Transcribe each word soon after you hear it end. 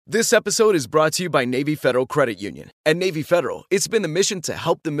This episode is brought to you by Navy Federal Credit Union. At Navy Federal, it's been the mission to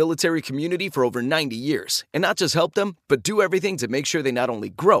help the military community for over 90 years. And not just help them, but do everything to make sure they not only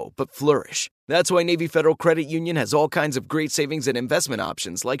grow, but flourish. That's why Navy Federal Credit Union has all kinds of great savings and investment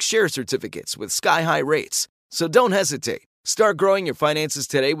options like share certificates with sky-high rates. So don't hesitate. Start growing your finances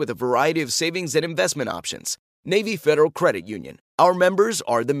today with a variety of savings and investment options. Navy Federal Credit Union. Our members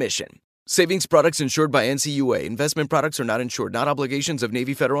are the mission. Savings products insured by NCUA. Investment products are not insured, not obligations of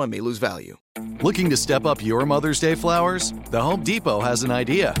Navy Federal and may lose value. Looking to step up your Mother's Day flowers? The Home Depot has an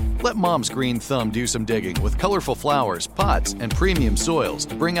idea. Let Mom's green thumb do some digging with colorful flowers, pots, and premium soils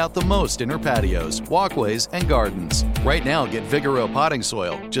to bring out the most in her patios, walkways, and gardens. Right now, get Vigoro potting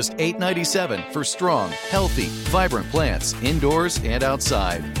soil, just $8.97 for strong, healthy, vibrant plants indoors and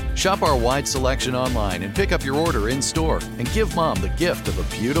outside. Shop our wide selection online and pick up your order in-store and give Mom the gift of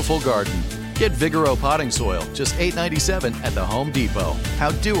a beautiful garden. Get Vigoro potting soil, just $8.97 at the Home Depot. How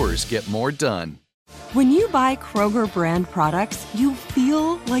doers get more done. When you buy Kroger brand products, you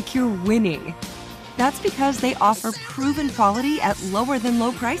feel like you're winning. That's because they offer proven quality at lower than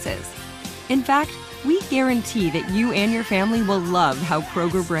low prices. In fact, we guarantee that you and your family will love how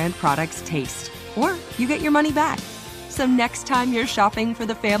Kroger brand products taste, or you get your money back. So next time you're shopping for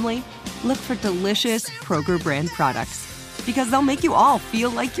the family, look for delicious Kroger brand products, because they'll make you all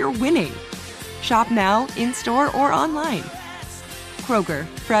feel like you're winning. Shop now, in-store, or online. Kroger,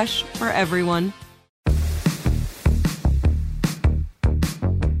 fresh for everyone.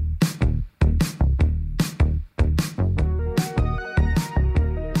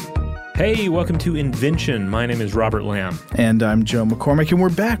 Hey, welcome to Invention. My name is Robert Lamb. And I'm Joe McCormick, and we're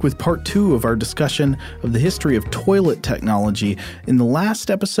back with part 2 of our discussion of the history of toilet technology. In the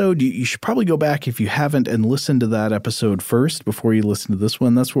last episode, you should probably go back if you haven't and listen to that episode first before you listen to this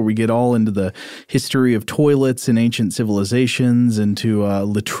one. That's where we get all into the history of toilets in ancient civilizations, into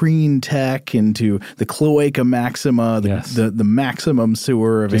latrine tech, into the cloaca maxima, the maximum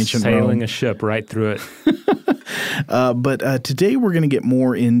sewer of ancient Rome. Sailing a ship right through it. But today we're going to get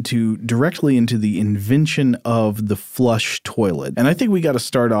more directly into the invention of the flush toilet. And I think we got to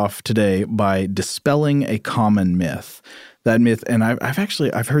start off today by dispelling a common myth. That myth, and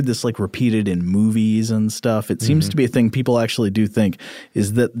I've heard this like repeated in movies and stuff. It seems to be a thing people actually do think,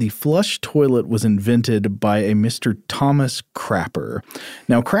 is that the flush toilet was invented by a Mr. Thomas Crapper.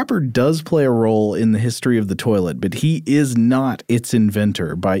 Now, Crapper does play a role in the history of the toilet, but he is not its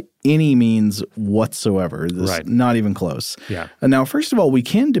inventor by any means whatsoever. Right. Not even close. Yeah. Now, first of all, we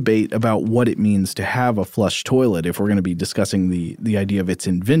can debate about what it means to have a flush toilet if we're going to be discussing the idea of its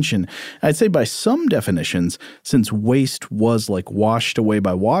invention. I'd say by some definitions, since waste was like washed away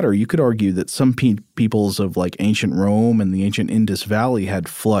by water, you could argue that some peoples of like ancient Rome and the ancient Indus Valley had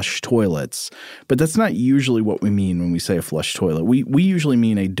flush toilets. But that's not usually what we mean when we say a flush toilet. We usually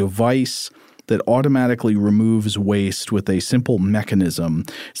mean a device that automatically removes waste with a simple mechanism.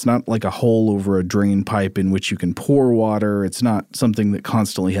 It's not like a hole over a drain pipe in which you can pour water. It's not something that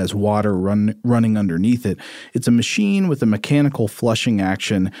constantly has water running underneath it. It's a machine with a mechanical flushing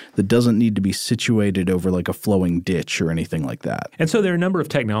action that doesn't need to be situated over like a flowing ditch or anything like that. And so there are a number of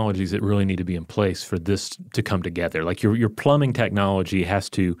technologies that really need to be in place for this to come together. Like your plumbing technology has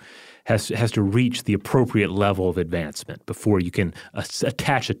to reach the appropriate level of advancement before you can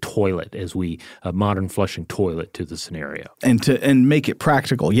attach a toilet a modern flushing toilet to the scenario. And make it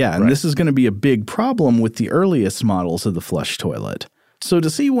practical, yeah. And right. This is going to be a big problem with the earliest models of the flush toilet. So to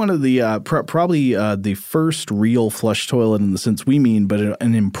see one of the probably the first real flush toilet in the sense we mean, but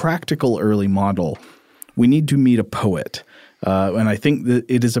an impractical early model, we need to meet a poet. And I think that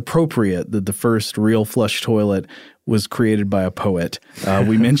it is appropriate that the first real flush toilet was created by a poet.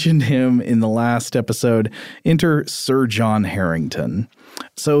 We mentioned him in the last episode. Enter Sir John Harington.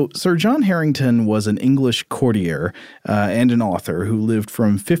 So Sir John Harington was an English courtier and an author who lived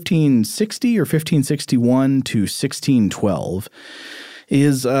from 1560 or 1561 to 1612.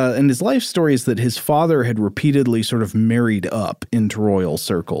 And his life story is that his father had repeatedly sort of married up into royal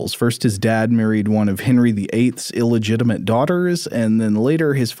circles. First, his dad married one of Henry VIII's illegitimate daughters, and then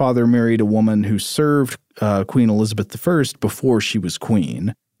later his father married a woman who served Queen Elizabeth I before she was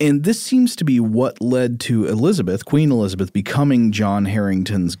queen. And this seems to be what led to Queen Elizabeth, becoming John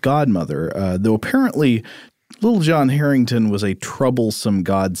Harington's godmother, though apparently Little John Harrington was a troublesome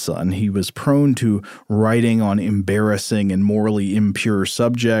godson. He was prone to writing on embarrassing and morally impure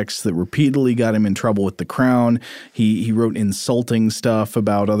subjects that repeatedly got him in trouble with the crown. He wrote insulting stuff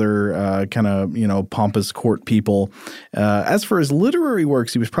about other pompous court people. As for his literary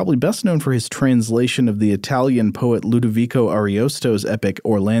works, he was probably best known for his translation of the Italian poet Ludovico Ariosto's epic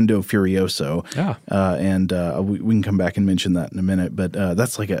Orlando Furioso. We can come back and mention that in a minute. But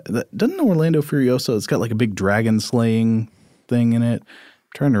that's doesn't Orlando Furioso, it's got like a big dragon slaying thing in it. I'm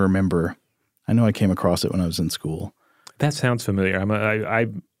trying to remember. I know I came across it when I was in school. That sounds familiar. I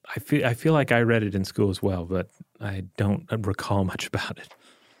feel like I read it in school as well, but I don't recall much about it.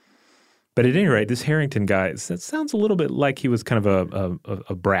 But at any rate, this Harrington guy, that sounds a little bit like he was kind of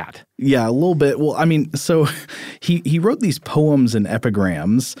a brat. Yeah, a little bit. Well, I mean, so he wrote these poems and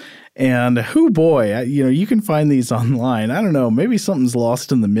epigrams, and you can find these online. I don't know, maybe something's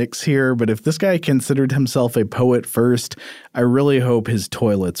lost in the mix here, but if this guy considered himself a poet first, I really hope his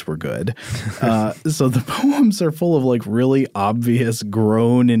toilets were good. So the poems are full of like really obvious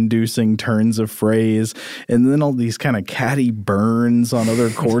groan-inducing turns of phrase, and then all these kind of catty burns on other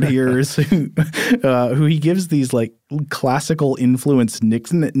courtiers who he gives these like classical influence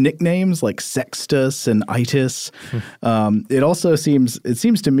nicknames like Sextus and Itis. It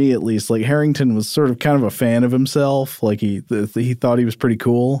seems to me at least like Harrington was sort of kind of a fan of himself. Like he thought he was pretty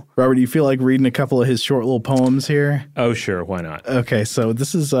cool. Robert, do you feel like reading a couple of his short little poems here? Oh, sure. Why not? Okay. So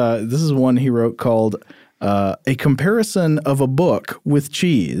this is one he wrote called A Comparison of a Book with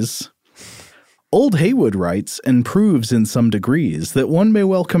Cheese. Old Heywood writes and proves in some degrees that one may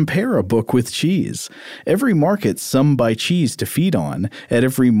well compare a book with cheese. Every market some buy cheese to feed on, at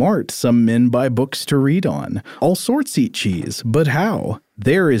every mart some men buy books to read on. All sorts eat cheese, but how?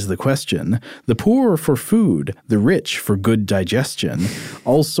 There is the question. The poor for food, the rich for good digestion.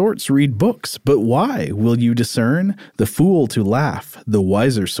 All sorts read books, but why, will you discern? The fool to laugh, the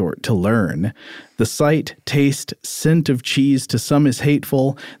wiser sort to learn. The sight, taste, scent of cheese to some is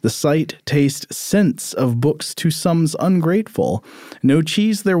hateful. The sight, taste, sense of books to some's ungrateful. No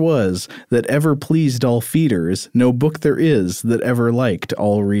cheese there was that ever pleased all feeders. No book there is that ever liked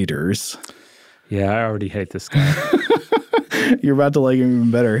all readers. Yeah, I already hate this guy. You're about to like him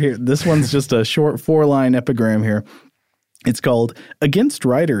even better. Here, this one's just a short 4-line epigram here. It's called Against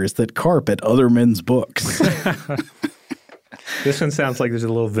Writers That Carp at Other Men's Books. This one sounds like there's a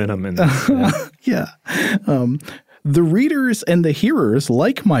little venom in this. Yeah. The readers and the hearers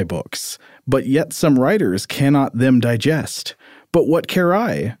like my books, but yet some writers cannot them digest. But what care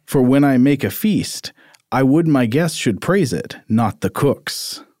I? For when I make a feast, I would my guests should praise it, not the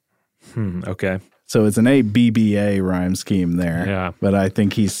cooks. Okay. So it's an ABBA rhyme scheme there. Yeah. But I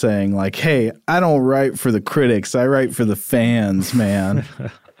think he's saying like, hey, I don't write for the critics. I write for the fans, man.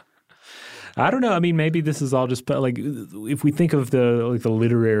 I don't know. I mean, maybe this is all just like if we think of the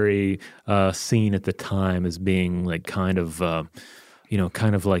literary scene at the time as being like kind of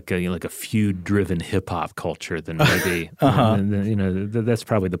like a feud-driven hip-hop culture, then maybe that's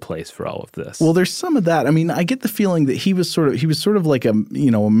probably the place for all of this. Well, there's some of that. I mean, I get the feeling that he was sort of like a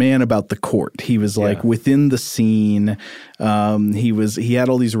man about the court. He was like within the scene. He had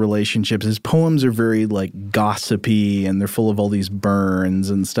all these relationships. His poems are very like gossipy, and they're full of all these burns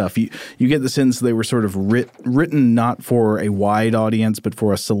and stuff. You get the sense they were sort of written not for a wide audience, but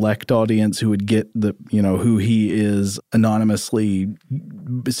for a select audience who would get the who he is anonymously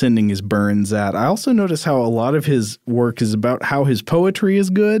sending his burns at. I also notice how a lot of his work is about how his poetry is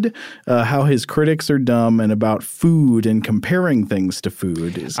good, how his critics are dumb, and about food and comparing things to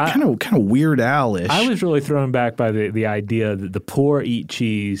food. It's kind of Weird Al-ish. I was really thrown back by the idea that the poor eat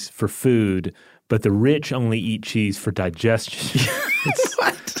cheese for food, but the rich only eat cheese for digestion.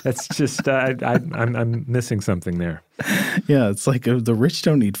 That's just I'm missing something there. Yeah, it's like the rich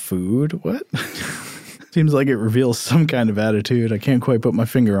don't eat food. What? Seems like it reveals some kind of attitude I can't quite put my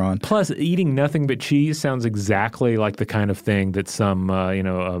finger on. Plus, eating nothing but cheese sounds exactly like the kind of thing that some,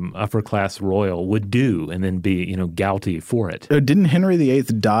 upper-class royal would do and then be, gouty for it. Didn't Henry VIII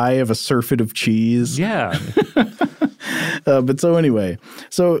die of a surfeit of cheese? Yeah. But so anyway,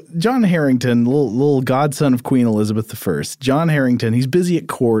 John Harrington, little godson of Queen Elizabeth I, John Harrington, he's busy at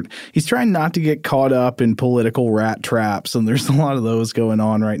court. He's trying not to get caught up in political rat traps, and there's a lot of those going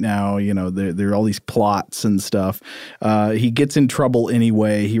on right now. There are all these plots and stuff. He gets in trouble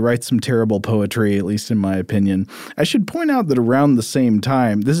anyway. He writes some terrible poetry, at least in my opinion. I should point out that around the same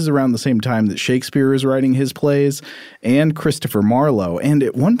time that Shakespeare is writing his plays and Christopher Marlowe. And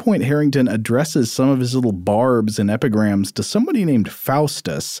at one point, Harrington addresses some of his little barbs and epigrams to somebody named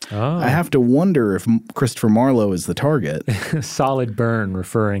Faustus. Oh. I have to wonder if Christopher Marlowe is the target. Solid burn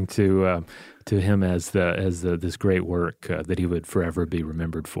referring to to him as this great work that he would forever be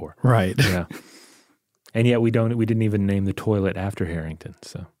remembered for. Right. Yeah. And yet we didn't even name the toilet after Harrington.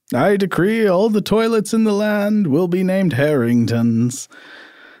 So I decree all the toilets in the land will be named Harringtons.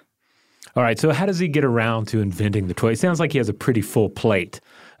 All right, so how does he get around to inventing the toilet? It sounds like he has a pretty full plate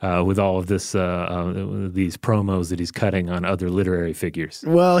with all of this these promos that he's cutting on other literary figures.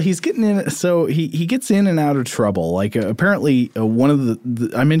 Well, he's getting in. So he gets in and out of trouble. Like apparently one of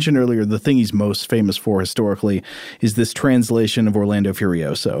the I mentioned earlier, the thing he's most famous for historically is this translation of Orlando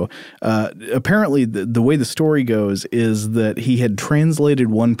Furioso. Apparently the way the story goes is that he had translated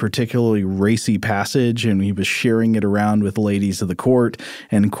one particularly racy passage and he was sharing it around with ladies of the court,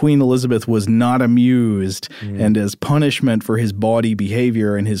 and Queen Elizabeth was not amused. And as punishment for his bawdy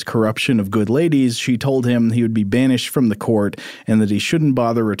behavior and his corruption of good ladies, she told him he would be banished from the court and that he shouldn't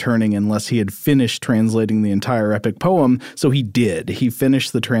bother returning unless he had finished translating the entire epic poem. So he did. He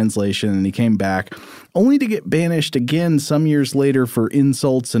finished the translation and he came back, only to get banished again some years later for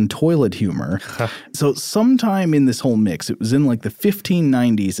insults and toilet humor. So sometime in this whole mix, it was in like the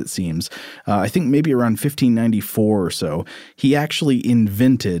 1590s, it seems, I think maybe around 1594 or so, he actually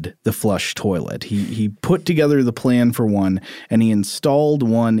invented the flush toilet. He put together the plan for one and he installed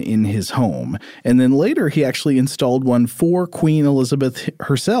one in his home. And then later he actually installed one for Queen Elizabeth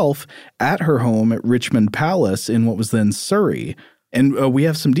herself at her home at Richmond Palace in what was then Surrey. And we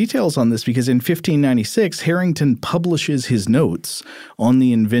have some details on this because in 1596, Harrington publishes his notes on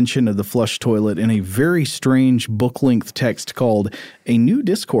the invention of the flush toilet in a very strange book-length text called A New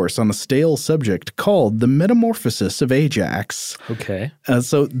Discourse on a Stale Subject called The Metamorphosis of Ajax. Okay.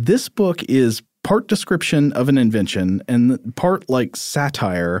 So this book is part description of an invention and part like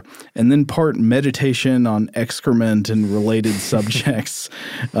satire and then part meditation on excrement and related subjects.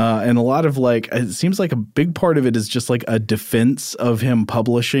 And a lot of like, it seems like a big part of it is just like a defense of him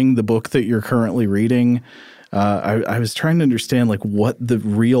publishing the book that you're currently reading. I was trying to understand like what the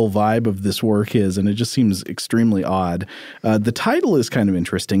real vibe of this work is, and it just seems extremely odd. The title is kind of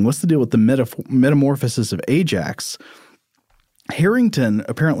interesting. What's the deal with the Metamorphosis of Ajax? Harrington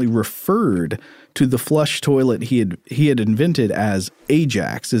apparently referred to the flush toilet he had invented as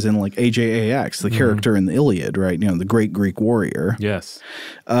Ajax, as in like Ajax, the character in the Iliad, right? You know, the great Greek warrior. Yes.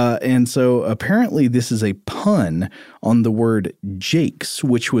 And so apparently this is a pun on the word jakes,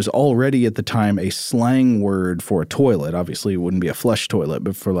 which was already at the time a slang word for a toilet. Obviously, it wouldn't be a flush toilet,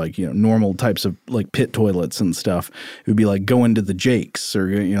 but for like, you know, normal types of like pit toilets and stuff, it would be like go into the jakes or,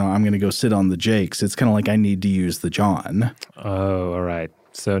 you know, I'm going to go sit on the jakes. It's kind of like I need to use the John. Oh, all right.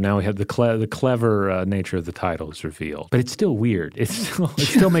 So now we have the clever nature of the title is revealed. But it's still weird. It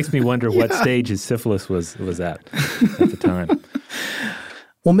still makes me wonder what stage his syphilis was at the time.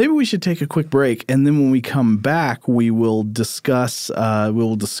 Well, maybe we should take a quick break, and then when we come back, we will discuss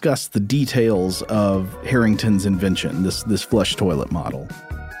the details of Harrington's invention, this flush toilet model.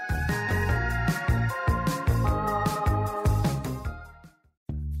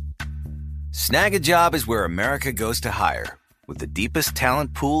 Snag a Job is where America goes to hire, with the deepest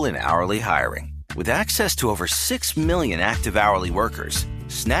talent pool in hourly hiring. With access to over 6 million active hourly workers,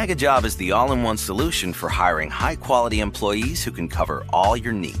 Snag a Job is the all-in-one solution for hiring high-quality employees who can cover all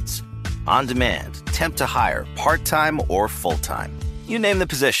your needs. On demand, temp to hire, part-time or full-time. You name the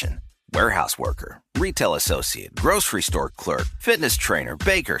position. Warehouse worker, retail associate, grocery store clerk, fitness trainer,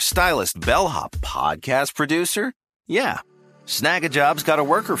 baker, stylist, bellhop, podcast producer. Yeah, Snag a Job's got a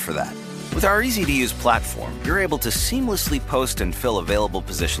worker for that. With our easy-to-use platform, you're able to seamlessly post and fill available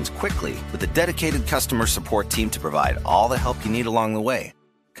positions quickly with a dedicated customer support team to provide all the help you need along the way.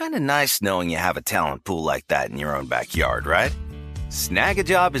 Kind of nice knowing you have a talent pool like that in your own backyard, right?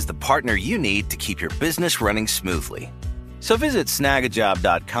 Snagajob is the partner you need to keep your business running smoothly. So visit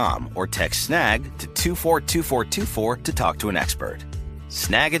snagajob.com or text snag to 242424 to talk to an expert.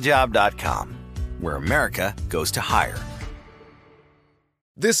 Snagajob.com, where America goes to hire.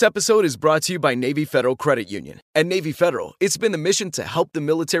 This episode is brought to you by Navy Federal Credit Union. At Navy Federal, it's been the mission to help the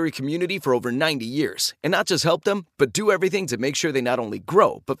military community for over 90 years. And not just help them, but do everything to make sure they not only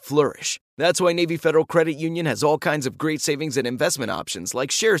grow, but flourish. That's why Navy Federal Credit Union has all kinds of great savings and investment options like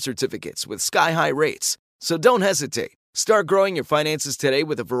share certificates with sky-high rates. So don't hesitate. Start growing your finances today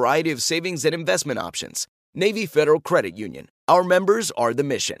with a variety of savings and investment options. Navy Federal Credit Union. Our members are the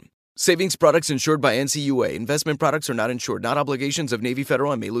mission. Savings products insured by NCUA. Investment products are not insured, not obligations of Navy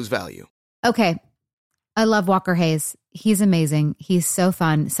Federal and may lose value. Okay. I love Walker Hayes. He's amazing. He's so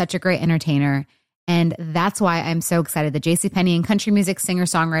fun, such a great entertainer. And that's why I'm so excited that JCPenney and country music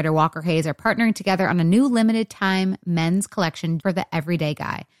singer-songwriter Walker Hayes are partnering together on a new limited time men's collection for the everyday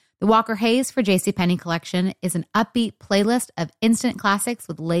guy. The Walker Hayes for JCPenney collection is an upbeat playlist of instant classics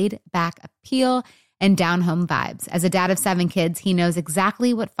with laid-back appeal and down-home vibes. As a dad of 7 kids, he knows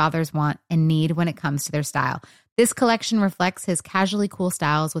exactly what fathers want and need when it comes to their style. This collection reflects his casually cool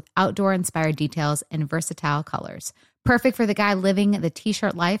styles with outdoor-inspired details and versatile colors. Perfect for the guy living the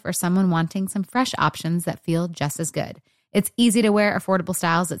t-shirt life or someone wanting some fresh options that feel just as good. It's easy to wear, affordable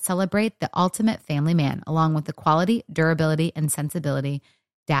styles that celebrate the ultimate family man, along with the quality, durability, and sensibility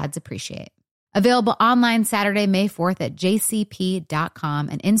dads appreciate. Available online Saturday, May 4th at jcp.com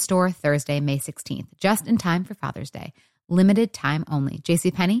and in-store Thursday, May 16th, just in time for Father's Day. Limited time only.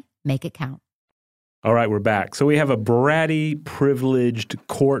 JCPenney, make it count. All right, we're back. So we have a bratty, privileged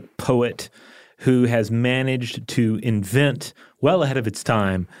court poet who has managed to invent, well ahead of its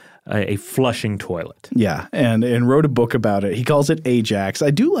time, a flushing toilet. Yeah, and wrote a book about it. He calls it Ajax. I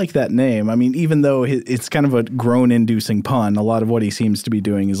do like that name. I mean, even though it's kind of a groan-inducing pun, a lot of what he seems to be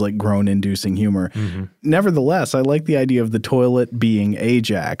doing is like groan-inducing humor. Mm-hmm. Nevertheless, I like the idea of the toilet being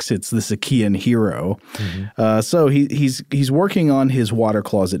Ajax. It's this Achaean hero. Mm-hmm. So he's working on his water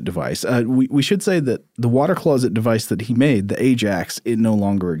closet device. We should say that the water closet device that he made, the Ajax, it no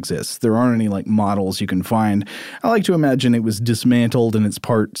longer exists. There aren't any like models you can find. I like to imagine it was dismantled and its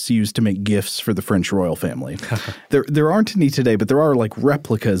parts used to make gifts for the French royal family. There aren't any today, but there are like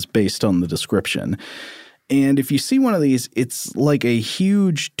replicas based on the description. And if you see one of these, it's like a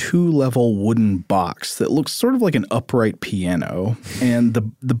huge 2-level wooden box that looks sort of like an upright piano. And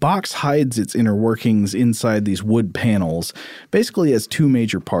the box hides its inner workings inside these wood panels. Basically has 2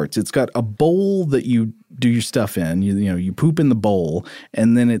 major parts. It's got a bowl that you do your stuff in. You poop in the bowl,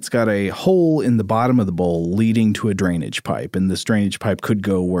 and then it's got a hole in the bottom of the bowl leading to a drainage pipe. And this drainage pipe could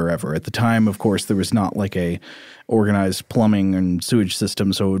go wherever. At the time, of course, there was not like a organized plumbing and sewage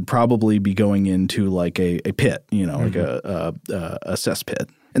system, so it would probably be going into like a pit, like a cesspit.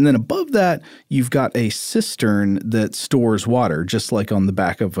 And then above that, you've got a cistern that stores water, just like on the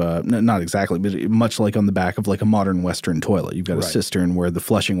back of not exactly, but much like on the back of like a modern Western toilet. You've got a cistern where the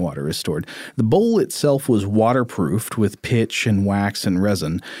flushing water is stored. The bowl itself was waterproofed with pitch and wax and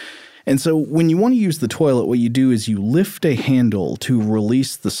resin. And so when you want to use the toilet, what you do is you lift a handle to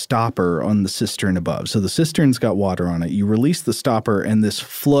release the stopper on the cistern above. So the cistern's got water on it. You release the stopper, and this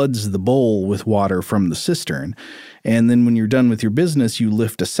floods the bowl with water from the cistern. And then when you're done with your business, you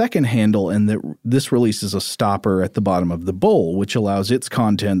lift a second handle, and this releases a stopper at the bottom of the bowl, which allows its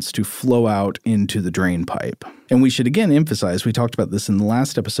contents to flow out into the drain pipe. And we should again emphasize, we talked about this in the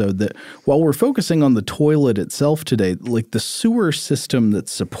last episode, that while we're focusing on the toilet itself today, like the sewer system that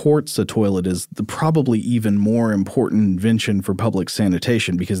supports a toilet is the probably even more important invention for public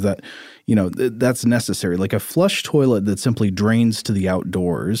sanitation, because that's necessary. Like a flush toilet that simply drains to the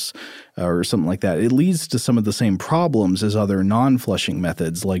outdoors or something like that, it leads to some of the same problems as other non-flushing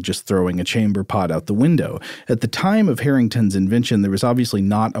methods, like just throwing a chamber pot out the window. At the time of Harrington's invention, there was obviously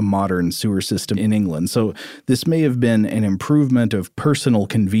not a modern sewer system in England. So this may have been an improvement of personal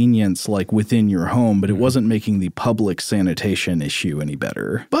convenience, like within your home, but it wasn't making the public sanitation issue any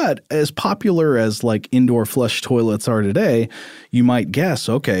better. But as popular as like indoor flush toilets are today, you might guess,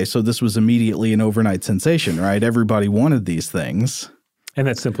 okay, so this was immediately an overnight sensation, right? Everybody wanted these things. And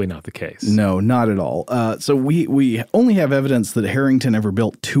that's simply not the case. No, not at all. So we only have evidence that Harrington ever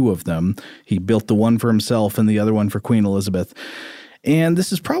built 2 of them. He built the one for himself and the other one for Queen Elizabeth. And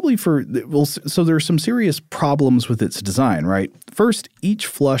this is probably so there are some serious problems with its design, right? First, each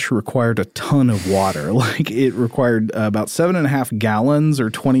flush required a ton of water. Like it required about 7.5 gallons or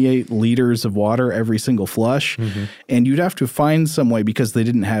 28 liters of water every single flush. Mm-hmm. And you'd have to find some way, because they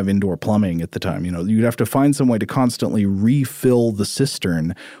didn't have indoor plumbing at the time, you'd have to find some way to constantly refill the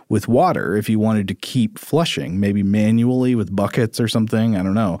cistern with water if you wanted to keep flushing, maybe manually with buckets or something. I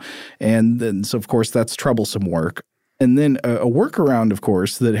don't know. And then, so of course, that's troublesome work. And then a workaround, of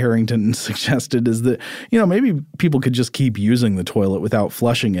course, that Harrington suggested is that, maybe people could just keep using the toilet without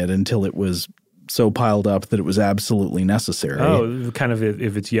flushing it until it was so piled up that it was absolutely necessary. Oh, kind of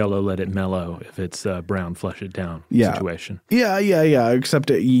if it's yellow, let it mellow. If it's brown, flush it down situation. Yeah. Except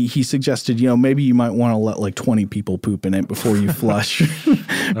he suggested, maybe you might want to let like 20 people poop in it before you flush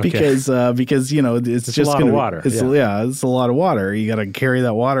because it's just a lot of water. It's a lot of water. You got to carry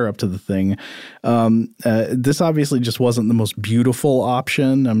that water up to the thing. This obviously just wasn't the most beautiful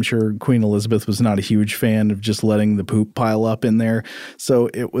option. I'm sure Queen Elizabeth was not a huge fan of just letting the poop pile up in there. So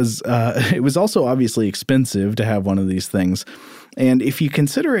it was also also obviously expensive to have one of these things. And if you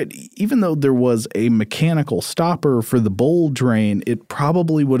consider it, even though there was a mechanical stopper for the bowl drain, it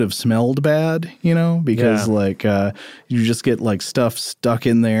probably would have smelled bad, because you just get like stuff stuck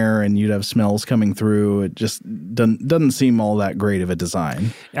in there and you'd have smells coming through. It just doesn't seem all that great of a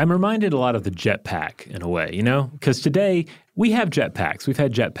design. I'm reminded a lot of the jetpack in a way, because today we have jetpacks. We've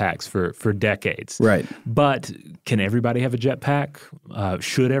had jetpacks for decades. Right. But can everybody have a jetpack?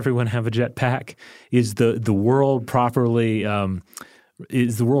 Should everyone have a jetpack? Is the world properly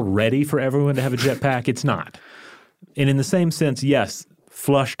is the world ready for everyone to have a jetpack? It's not. And in the same sense, yes,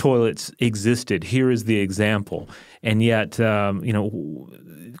 flush toilets existed. Here is the example. And yet,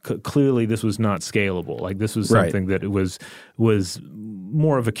 clearly this was not scalable. Like this was something that was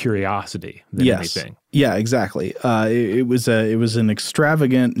more of a curiosity than anything. Yeah, exactly. It was an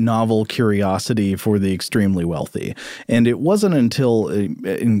extravagant, novel curiosity for the extremely wealthy, and it wasn't until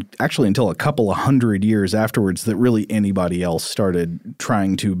a couple of hundred years afterwards that really anybody else started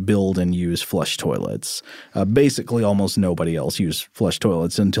trying to build and use flush toilets. Basically, almost nobody else used flush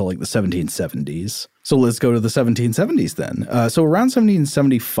toilets until like the 1770s. So let's go to the 1770s then. So around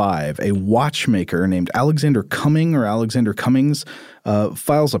 1775, a watchmaker named Alexander Cummings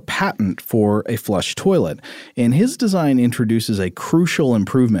files a patent for a flush toilet. And his design introduces a crucial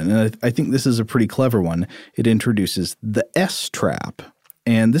improvement, and I think this is a pretty clever one. It introduces the S-trap.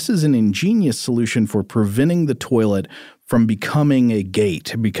 And this is an ingenious solution for preventing the toilet from becoming a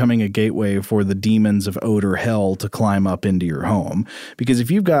gateway for the demons of odor hell to climb up into your home. Because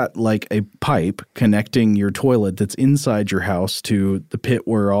if you've got like a pipe connecting your toilet that's inside your house to the pit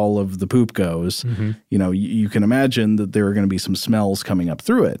where all of the poop goes, you can imagine that there are going to be some smells coming up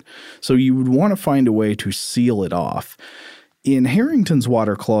through it. So you would want to find a way to seal it off. In Harrington's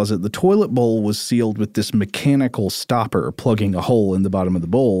water closet, the toilet bowl was sealed with this mechanical stopper plugging a hole in the bottom of the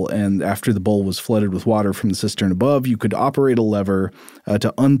bowl, and after the bowl was flooded with water from the cistern above, you could operate a lever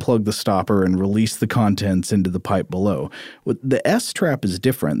to unplug the stopper and release the contents into the pipe below. The S-trap is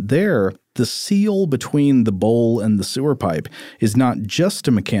different. There, the seal between the bowl and the sewer pipe is not just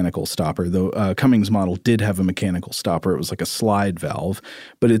a mechanical stopper, though Cummings' model did have a mechanical stopper. It was like a slide valve,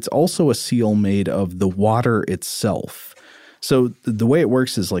 but it's also a seal made of the water itself. So the way it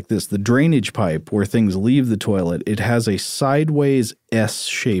works is like this. The drainage pipe where things leave the toilet, it has a sideways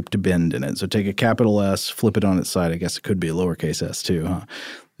S-shaped bend in it. So take a capital S, flip it on its side. I guess it could be a lowercase s too, huh?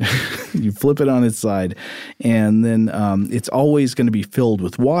 You flip it on its side, and then it's always going to be filled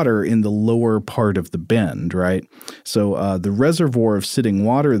with water in the lower part of the bend, right? So the reservoir of sitting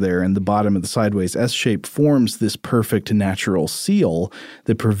water there in the bottom of the sideways S-shape forms this perfect natural seal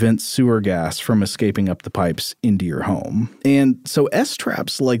that prevents sewer gas from escaping up the pipes into your home. And so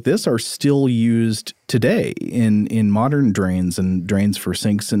S-traps like this are still used today in modern drains and drains for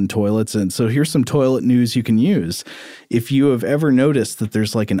sinks and toilets. And so here's some toilet news you can use. If you have ever noticed that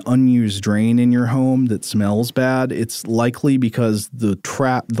there's like an unused drain in your home that smells bad, it's likely because the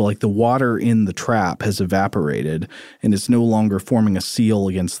water in the trap has evaporated and it's no longer forming a seal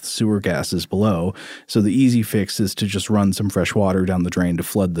against the sewer gases below. So the easy fix is to just run some fresh water down the drain to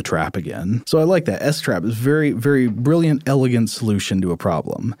flood the trap again. So I like that. S-trap is very, very brilliant, elegant solution to a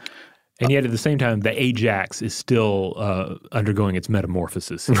problem. And yet at the same time, the Ajax is still undergoing its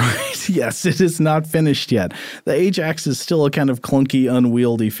metamorphosis. Right. Yes, it is not finished yet. The Ajax is still a kind of clunky,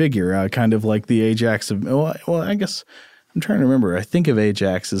 unwieldy figure, kind of like the Ajax of well, I guess I'm trying to remember. I think of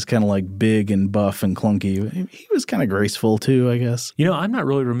Ajax as kind of like big and buff and clunky. He was kind of graceful too, I guess. I'm not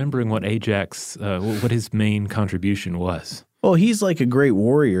really remembering what Ajax, what his main contribution was. Well, he's like a great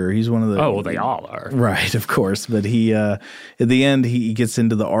warrior. He's one of the... Oh, well, they all are. Right, of course. But he, at the end, he gets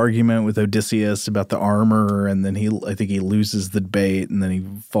into the argument with Odysseus about the armor, and then I think he loses the debate, and then he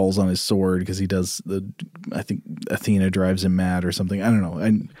falls on his sword because I think Athena drives him mad or something. I don't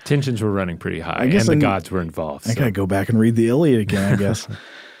know. Tensions were running pretty high, and the gods were involved. I got to go back and read the Iliad again, I guess.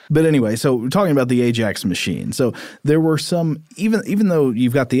 But anyway, so we're talking about the Ajax machine. So there were some, even though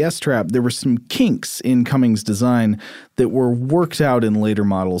you've got the S-trap, there were some kinks in Cummings' design that were worked out in later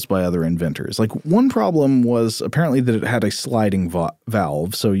models by other inventors. Like one problem was apparently that it had a sliding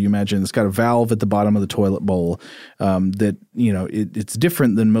valve. So you imagine it's got a valve at the bottom of the toilet bowl that, it's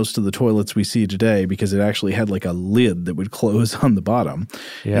different than most of the toilets we see today because it actually had like a lid that would close on the bottom.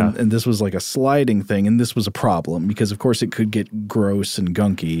 Yeah. And this was like a sliding thing. And this was a problem because, of course, it could get gross and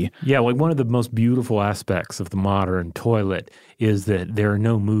gunky. gunky. Yeah, like one of the most beautiful aspects of the modern toilet is that there are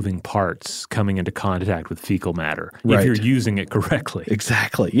no moving parts coming into contact with fecal matter if you're using it correctly.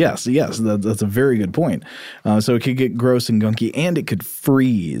 Exactly. Yes, that's a very good point. So it could get gross and gunky, and it could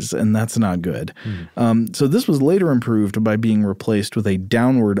freeze, and that's not good. So this was later improved by being replaced with a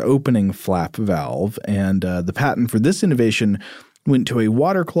downward opening flap valve, and the patent for this innovation went to a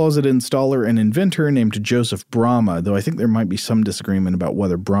water closet installer and inventor named Joseph Bramah, though I think there might be some disagreement about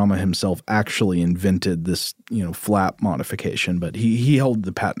whether Bramah himself actually invented this, flap modification, but he held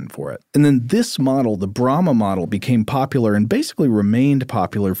the patent for it. And then this model, the Bramah model, became popular and basically remained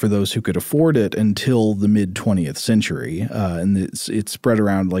popular for those who could afford it until the mid-20th century. And it spread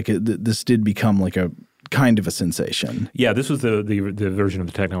around this did become like a kind of a sensation. Yeah, this was the version of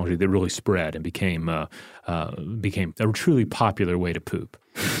the technology that really spread and became a truly popular way to poop.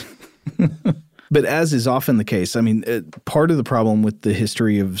 But as is often the case, I mean, part of the problem with the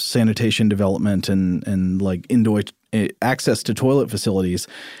history of sanitation development and like indoor access to toilet facilities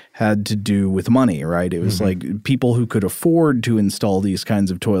had to do with money, right? It was like people who could afford to install these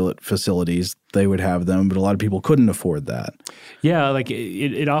kinds of toilet facilities, they would have them, but a lot of people couldn't afford that. Yeah, like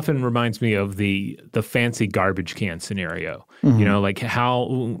it often reminds me of the fancy garbage can scenario. Like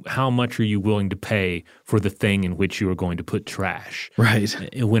how much are you willing to pay for the thing in which you are going to put trash? Right.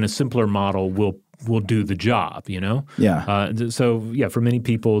 When a simpler model will do the job, Yeah. For many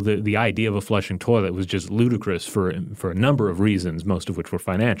people, the idea of a flushing toilet was just ludicrous for a number of reasons, most of which were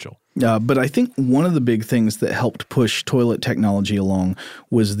financial. But I think one of the big things that helped push toilet technology along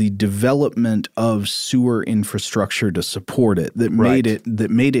was the development of sewer infrastructure to support it that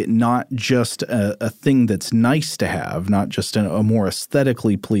made it not just a thing that's nice to have, not just a more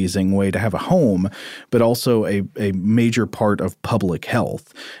aesthetically pleasing way to have a home, but also a major part of public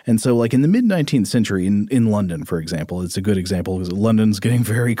health. And so like in the mid-19th century in London, for example, it's a good example because London's getting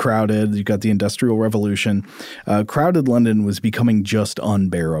very crowded. You've got the Industrial Revolution. Crowded London was becoming just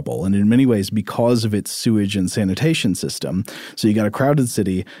unbearable. And in many ways, because of its sewage and sanitation system. So you got a crowded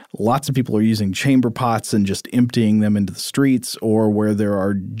city, lots of people are using chamber pots and just emptying them into the streets, or where there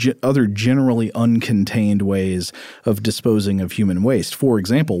are other generally uncontained ways of disposing of human waste. For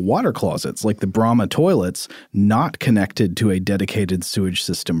example, water closets like the Bramah toilets, not connected to a dedicated sewage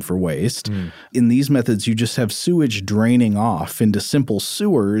system for waste. In these methods, you just have sewage draining off into simple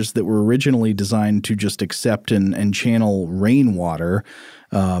sewers that were originally designed to just accept and channel rainwater.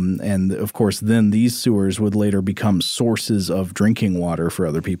 And of course, then these sewers would later become sources of drinking water for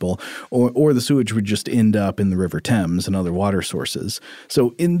other people, or the sewage would just end up in the River Thames and other water sources.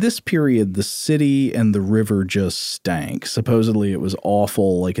 So in this period, the city and the river just stank. Supposedly it was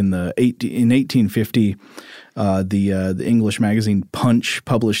awful. Like in 1850, the English magazine Punch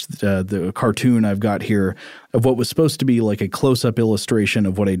published the cartoon I've got here of what was supposed to be like a close-up illustration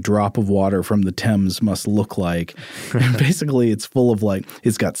of what a drop of water from the Thames must look like. And basically, it's full of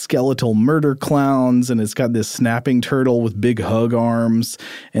it's got skeletal murder clowns, and it's got this snapping turtle with big hug arms,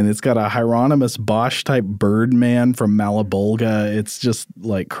 and it's got a Hieronymus Bosch-type Birdman from Malabolga. It's just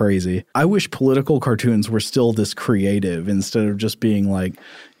like crazy. I wish political cartoons were still this creative instead of just being like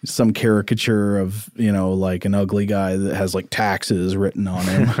some caricature of, like an ugly guy that has like taxes written on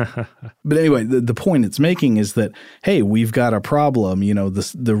him. But anyway, the point it's making is that, hey, we've got a problem.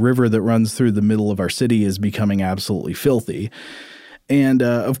 The river that runs through the middle of our city is becoming absolutely filthy. And,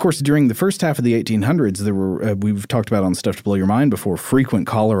 of course, during the first half of the 1800s, there were we've talked about on Stuff to Blow Your Mind before, frequent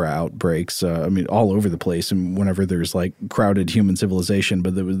cholera outbreaks, all over the place, and whenever there's like crowded human civilization,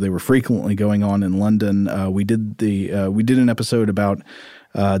 but they were frequently going on in London. We did an episode about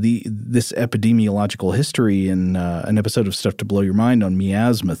this epidemiological history in an episode of Stuff to Blow Your Mind on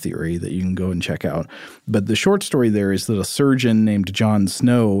miasma theory that you can go and check out. But the short story there is that a surgeon named John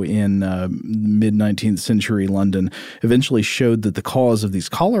Snow in mid-19th century London eventually showed that the cause of these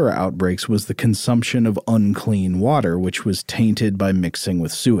cholera outbreaks was the consumption of unclean water, which was tainted by mixing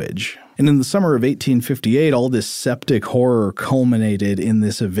with sewage. And in the summer of 1858, all this septic horror culminated in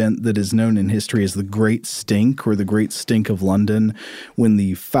this event that is known in history as the Great Stink, or the Great Stink of London, when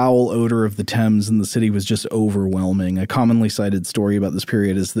the foul odor of the Thames in the city was just overwhelming. A commonly cited story about this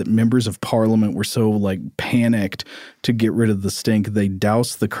period is that members of Parliament were so panicked to get rid of the stink, they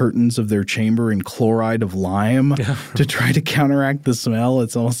doused the curtains of their chamber in chloride of lime to try to counteract the smell.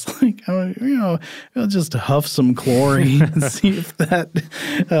 It's almost like, we'll just huff some chlorine and see if that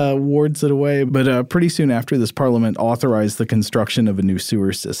wards puts it away. But pretty soon after this, Parliament authorized the construction of a new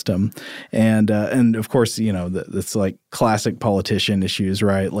sewer system. And of course, that's like classic politician issues,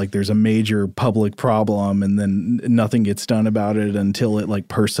 right? Like there's a major public problem and then nothing gets done about it until it like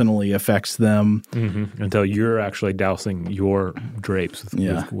personally affects them. Mm-hmm. Until you're actually dousing your drapes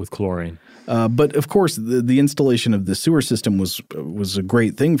with chlorine. But of course, the installation of the sewer system was a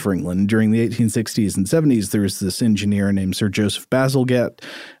great thing for England. During the 1860s and 70s, there was this engineer named Sir Joseph Bazalgette.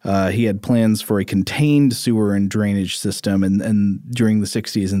 He had plans for a contained sewer and drainage system, and during the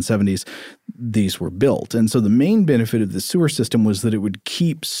 60s and 70s, these were built. And so the main benefit of the sewer system was that it would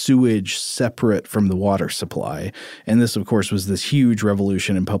keep sewage separate from the water supply. And this, of course, was this huge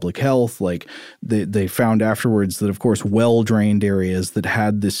revolution in public health. Like they found afterwards that, of course, well-drained areas that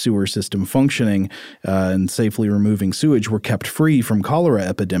had this sewer system functioning and safely removing sewage were kept free from cholera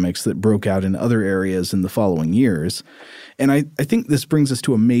epidemics that broke out in other areas in the following years. And I think this brings us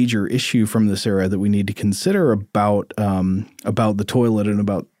to a major issue from this era that we need to consider about the toilet and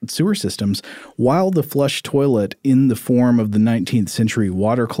about sewer systems. While the flush toilet in the form of the 19th century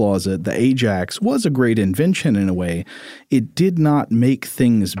water closet, the Ajax, was a great invention in a way, it did not make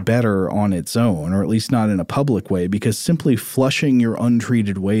things better on its own, or at least not in a public way, because simply flushing your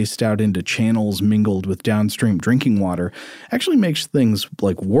untreated waste out into channels mingled with downstream drinking water actually makes things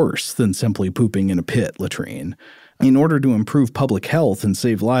like worse than simply pooping in a pit latrine. In order to improve public health and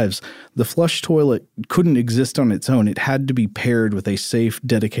save lives, the flush toilet couldn't exist on its own. It had to be paired with a safe,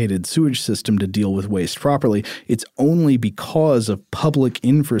 dedicated sewage system to deal with waste properly. It's only because of public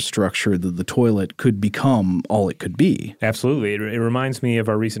infrastructure that the toilet could become all it could be. Absolutely. It reminds me of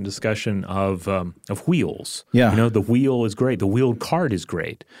our recent discussion of wheels. Yeah. The wheel is great. The wheeled cart is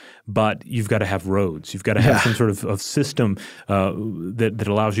great. But you've got to have roads. You've got to have some sort of system that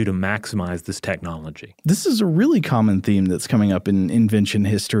allows you to maximize this technology. This is a really common theme that's coming up in invention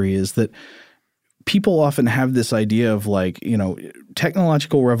history, is that people often have this idea of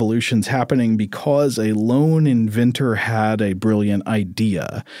technological revolutions happening because a lone inventor had a brilliant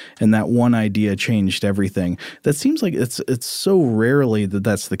idea and that one idea changed everything. That seems like it's so rarely that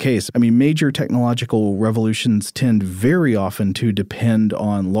that's the case. I mean, major technological revolutions tend very often to depend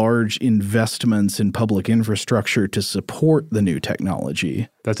on large investments in public infrastructure to support the new technology.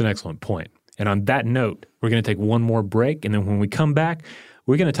 That's an excellent point. And on that note, we're going to take one more break, and then when we come back,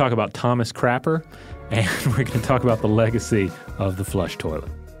 we're going to talk about Thomas Crapper, and we're going to talk about the legacy of the flush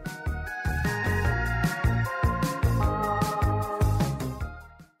toilet.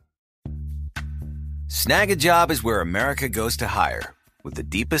 Snag-a-Job is where America goes to hire, with the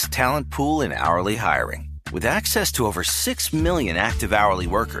deepest talent pool in hourly hiring. With access to over 6 million active hourly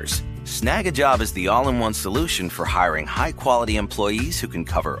workers, Snag-a-Job is the all-in-one solution for hiring high-quality employees who can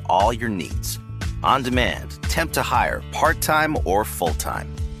cover all your needs. On demand, temp to hire, part-time or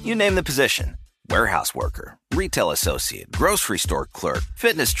full-time. You name the position. Warehouse worker, retail associate, grocery store clerk,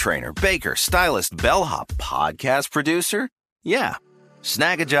 fitness trainer, baker, stylist, bellhop, podcast producer. Yeah,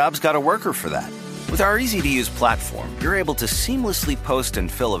 Snag-a-Job's got a worker for that. With our easy-to-use platform, you're able to seamlessly post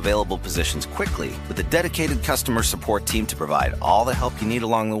and fill available positions quickly with a dedicated customer support team to provide all the help you need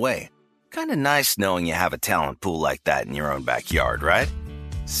along the way. Kind of nice knowing you have a talent pool like that in your own backyard, right?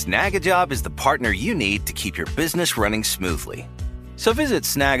 Snag-a-Job is the partner you need to keep your business running smoothly. So visit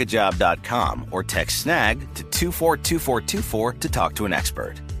snagajob.com or text snag to 242424 to talk to an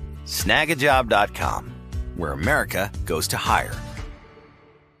expert. Snagajob.com, where America goes to hire.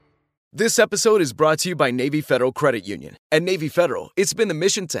 This episode is brought to you by Navy Federal Credit Union. At Navy Federal, it's been the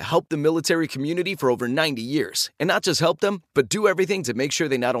mission to help the military community for over 90 years. And not just help them, but do everything to make sure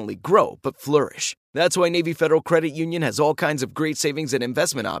they not only grow, but flourish. That's why Navy Federal Credit Union has all kinds of great savings and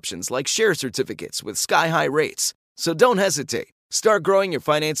investment options like share certificates with sky-high rates. So don't hesitate. Start growing your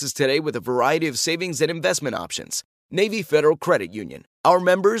finances today with a variety of savings and investment options. Navy Federal Credit Union. Our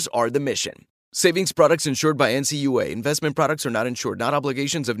members are the mission. Savings products insured by NCUA. Investment products are not insured, not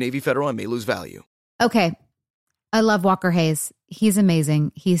obligations of Navy Federal and may lose value. Okay. I love Walker Hayes. He's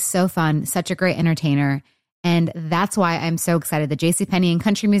amazing. He's so fun, such a great entertainer. And that's why I'm so excited that JCPenney and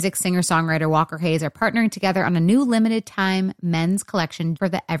country music singer-songwriter Walker Hayes are partnering together on a new limited-time men's collection for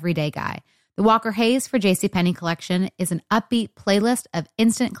the everyday guy. The Walker Hayes for JCPenney collection is an upbeat playlist of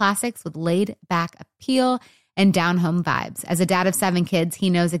instant classics with laid-back appeal and down-home vibes. As a dad of 7 kids, he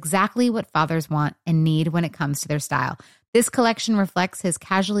knows exactly what fathers want and need when it comes to their style. This collection reflects his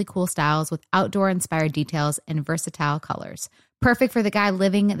casually cool styles with outdoor-inspired details and versatile colors. Perfect for the guy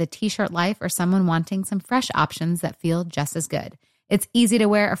living the t-shirt life or someone wanting some fresh options that feel just as good. It's easy to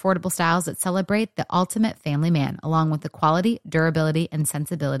wear, affordable styles that celebrate the ultimate family man, along with the quality, durability, and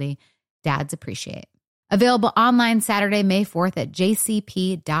sensibility dads appreciate. Available online Saturday, May 4th at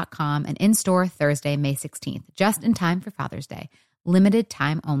jcp.com and in-store Thursday, May 16th, just in time for Father's Day. Limited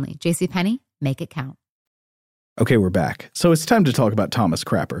time only. JCPenney, make it count. Okay, we're back. So it's time to talk about Thomas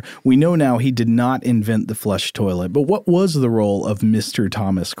Crapper. We know now he did not invent the flush toilet, but what was the role of Mr.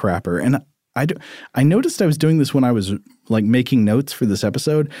 Thomas Crapper? And I noticed I was doing this when I was making notes for this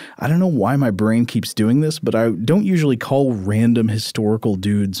episode. I don't know why my brain keeps doing this, but I don't usually call random historical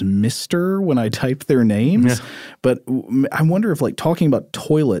dudes Mr. when I type their names. Yeah. But I wonder if talking about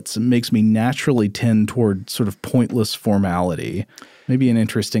toilets makes me naturally tend toward sort of pointless formality. Maybe an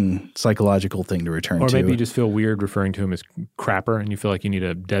interesting psychological thing to return to. Or maybe you just feel weird referring to him as Crapper and you feel like you need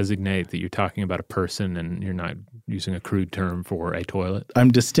to designate that you're talking about a person and you're not using a crude term for a toilet.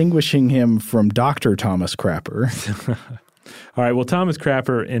 I'm distinguishing him from Dr. Thomas Crapper. All right, well, Thomas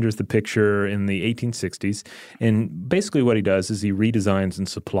Crapper enters the picture in the 1860s, and basically what he does is he redesigns and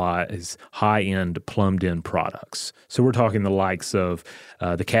supplies high-end plumbed-in products. So we're talking the likes of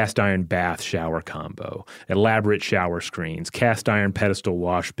the cast-iron bath shower combo, elaborate shower screens, cast-iron pedestal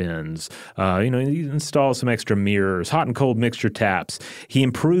wash bins, he installs some extra mirrors, hot and cold mixture taps. He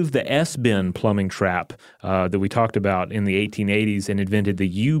improved the S-bin plumbing trap that we talked about in the 1880s and invented the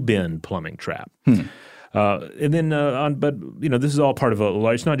U-bin plumbing trap. But this is all part of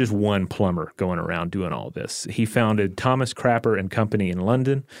it's not just one plumber going around doing all this. He founded Thomas Crapper and Company in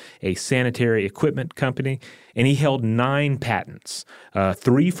London, a sanitary equipment company, and he held 9 patents,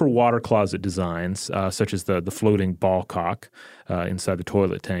 3 for water closet designs, such as the floating ball cock inside the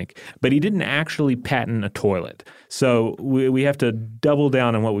toilet tank. But he didn't actually patent a toilet. So we have to double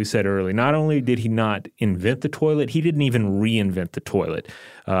down on what we said earlier. Not only did he not invent the toilet, he didn't even reinvent the toilet.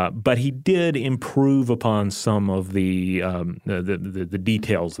 But he did improve upon some of the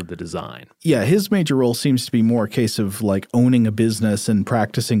details of the design. Yeah, his major role seems to be more a case of owning a business and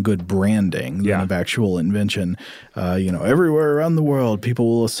practicing good branding than of actual invention. Everywhere around the world, people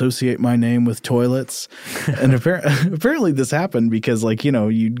will associate my name with toilets. And apparently this happened because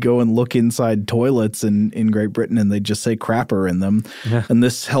you'd go and look inside toilets in Great Britain and they'd just say crapper in them. Yeah. And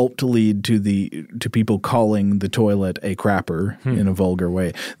this helped lead to people calling the toilet a crapper in a vulgar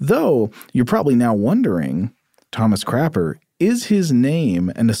way. Though you're probably now wondering, Thomas Crapper, is his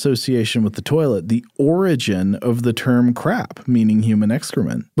name and association with the toilet the origin of the term crap, meaning human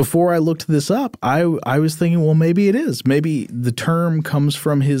excrement? Before I looked this up, I was thinking, well, maybe it is. Maybe the term comes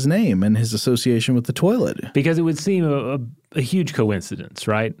from his name and his association with the toilet. Because it would seem a huge coincidence,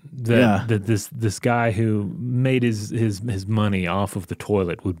 right? That this guy who made his money off of the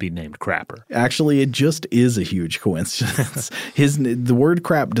toilet would be named Crapper. Actually, it just is a huge coincidence. The word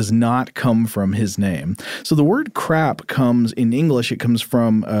crap does not come from his name. So the word crap comes in English. It comes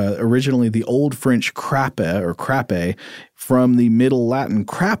from originally the Old French crappe or crappe, from the Middle Latin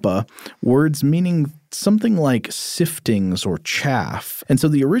crappa, words meaning something like siftings or chaff. And so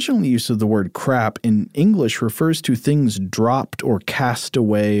the original use of the word crap in English refers to things dropped or cast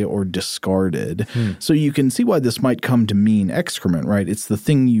away or discarded. So you can see why this might come to mean excrement, right? It's the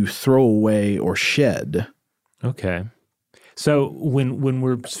thing you throw away or shed. Okay. So when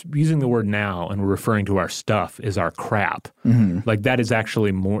we're using the word now and we're referring to our stuff as our crap, that is actually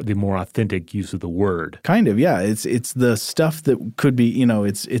the more authentic use of the word. Kind of, yeah. It's the stuff that could be,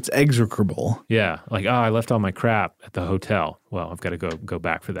 it's execrable. Yeah, I left all my crap at the hotel. Well, I've got to go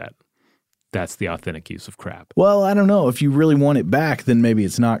back for that. That's the authentic use of crap. Well, I don't know. If you really want it back, then maybe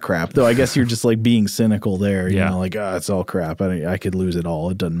it's not crap. Though I guess you're just being cynical there. You know, it's all crap. I could lose it all.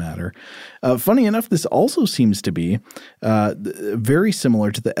 It doesn't matter. Funny enough, this also seems to be very similar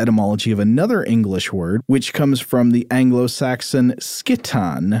to the etymology of another English word, which comes from the Anglo-Saxon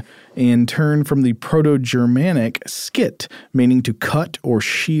skitan, in turn from the Proto-Germanic skit, meaning to cut or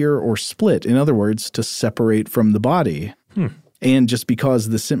shear or split. In other words, to separate from the body. And just because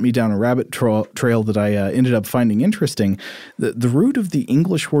this sent me down a rabbit trail that I ended up finding interesting, the root of the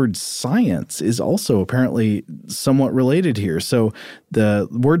English word science is also apparently somewhat related here. So the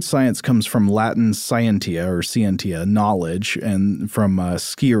word science comes from Latin scientia or scientia, knowledge, and from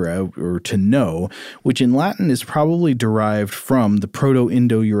scire, or to know, which in Latin is probably derived from the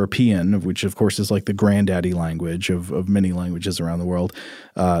Proto-Indo-European, which of course is the granddaddy language of many languages around the world,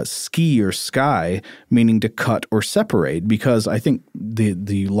 ski or sky, meaning to cut or separate, because I think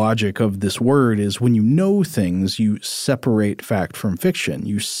the logic of this word is when you know things, you separate fact from fiction.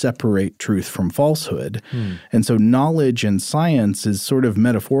 You separate truth from falsehood. And so knowledge and science is sort of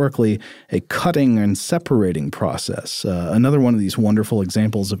metaphorically a cutting and separating process. Another one of these wonderful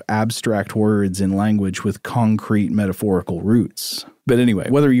examples of abstract words in language with concrete metaphorical roots. But anyway,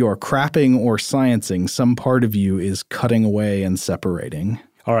 whether you are crapping or sciencing, some part of you is cutting away and separating.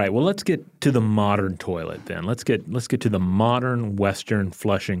 All right, well, let's get to the modern toilet then. Let's get to the modern Western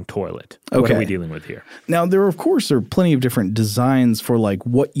flushing toilet. Okay. What are we dealing with here? Now, there, of course, are plenty of different designs for like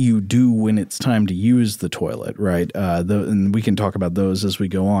what you do when it's time to use the toilet, right? And we can talk about those as we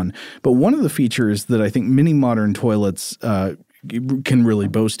go on. But one of the features that I think many modern toilets can really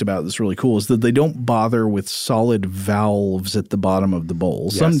boast about that's really cool is that they don't bother with solid valves at the bottom of the bowl.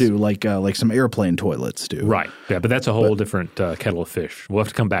 Yes. Some do, like some airplane toilets do. Right. Yeah, but that's a whole different kettle of fish. We'll have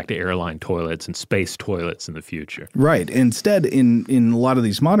to come back to airline toilets and space toilets in the future. Right. Instead, in a lot of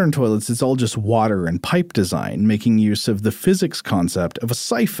these modern toilets, it's all just water and pipe design, making use of the physics concept of a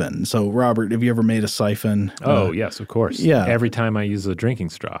siphon. So, Robert, have you ever made a siphon? Oh, yes, of course. Yeah. Every time I use a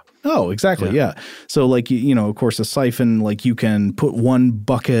drinking straw. Oh, exactly. Yeah. So like, of course, a siphon, like you can put one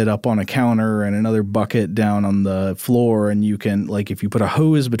bucket up on a counter and another bucket down on the floor. And you can, like, if you put a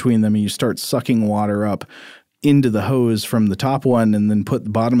hose between them and you start sucking water up into the hose from the top one and then put the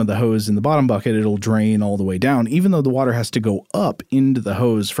bottom of the hose in the bottom bucket, it'll drain all the way down, even though the water has to go up into the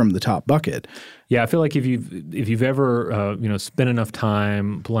hose from the top bucket. Yeah, I feel like if you've ever spent enough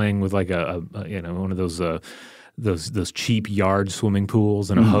time playing with like one of those cheap yard swimming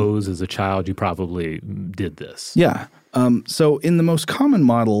pools and a hose as a child, you probably did this. Yeah. So in the most common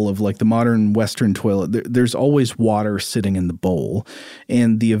model of like the modern Western toilet, there's always water sitting in the bowl.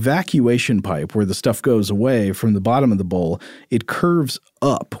 And the evacuation pipe where the stuff goes away from the bottom of the bowl, it curves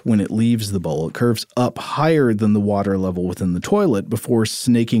up when it leaves the bowl. It curves up higher than the water level within the toilet before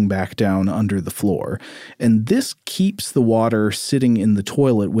snaking back down under the floor. And this keeps the water sitting in the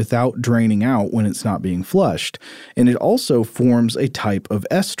toilet without draining out when it's not being flushed. And it also forms a type of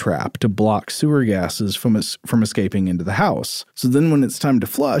S-trap to block sewer gases from escaping into the house. So then when it's time to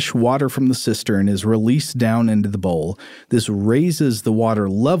flush, water from the cistern is released down into the bowl. This raises the water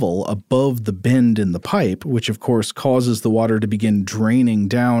level above the bend in the pipe, which of course causes the water to begin draining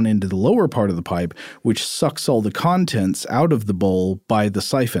down into the lower part of the pipe, which sucks all the contents out of the bowl by the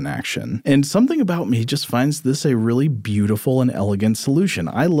siphon action. And something about me just finds this a really beautiful and elegant solution.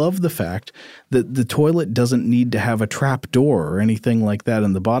 I love the fact that the toilet doesn't need to have a trap door or anything like that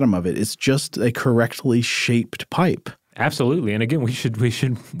in the bottom of it. It's just a correctly shaped pipe. Absolutely. And again, we should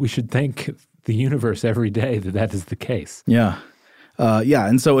thank the universe every day that is the case. Yeah.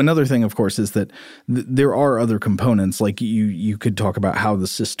 And so another thing, of course, is that there are other components. Like you could talk about how the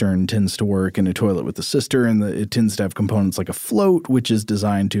cistern tends to work in a toilet with the cistern. It tends to have components like a float, which is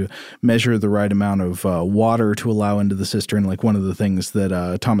designed to measure the right amount of water to allow into the cistern. Like one of the things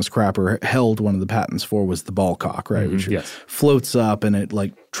that Thomas Crapper held one of the patents for was the ball cock, right? Which floats up and it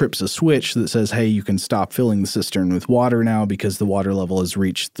like trips a switch that says, hey, you can stop filling the cistern with water now because the water level has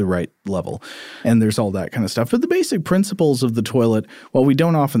reached the right level. And there's all that kind of stuff. But the basic principles of the toilet, while we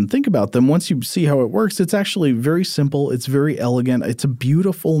don't often think about them, once you see how it works, it's actually very simple. It's very elegant. It's a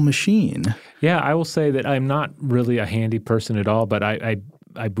beautiful machine. Yeah, I will say that I'm not really a handy person at all, but I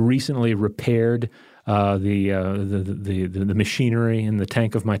recently repaired the machinery in the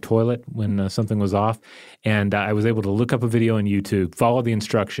tank of my toilet when something was off, and I was able to look up a video on YouTube, follow the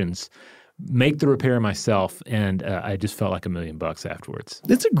instructions, make the repair myself, and I just felt like $1 million afterwards.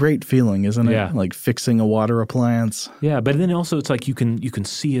 It's a great feeling, isn't it? Yeah. Like fixing a water appliance. Yeah, but then also it's like you can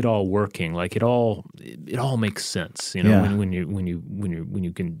see it all working. Like it all makes sense. You know, Yeah. when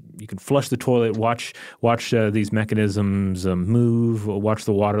you can flush the toilet, watch these mechanisms move, watch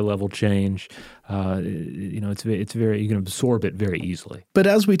the water level change. It's very, you can absorb it very easily. But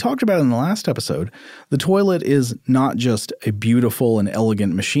as we talked about in the last episode, the toilet is not just a beautiful and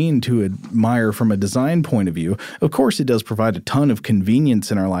elegant machine to admire from a design point of view. Of course, it does provide a ton of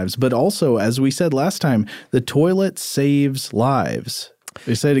convenience in our lives, but also, as we said last time, the toilet saves lives.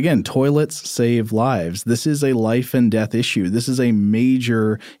 They say it again, toilets save lives. This is a life and death issue. This is a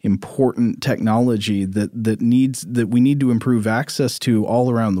major, important technology that we need to improve access to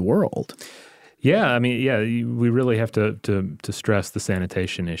all around the world. Yeah, I mean, we really have to stress the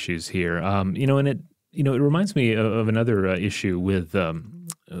sanitation issues here. And it reminds me of another issue with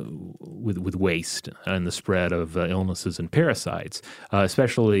waste and the spread of illnesses and parasites,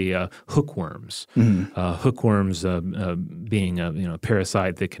 especially hookworms. Mm-hmm. Hookworms being a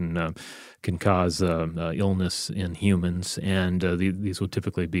parasite that can cause illness in humans, and these will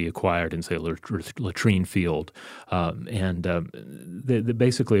typically be acquired in, say, a latrine field.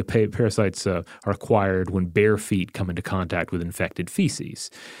 Basically, parasites are acquired when bare feet come into contact with infected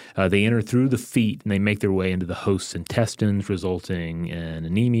feces. They enter through the feet, and they make their way into the host's intestines, resulting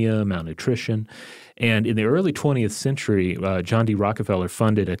in anemia, malnutrition. And in the early 20th century, John D. Rockefeller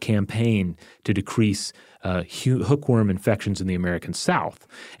funded a campaign to decrease hookworm infections in the American South.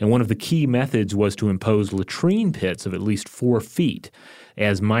 And one of the key methods was to impose latrine pits of at least 4 feet,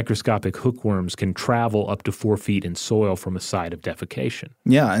 as microscopic hookworms can travel up to 4 feet in soil from a site of defecation.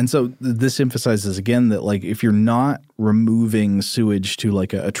 Yeah, and so this emphasizes again that like if you're not removing sewage to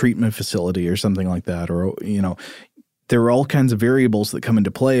like a treatment facility or something like that, or there are all kinds of variables that come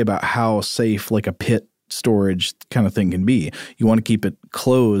into play about how safe like a pit storage kind of thing can be. You want to keep it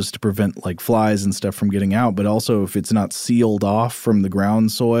closed to prevent like flies and stuff from getting out, but also if it's not sealed off from the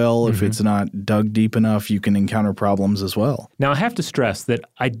ground soil, if it's not dug deep enough, you can encounter problems as well. Now, I have to stress that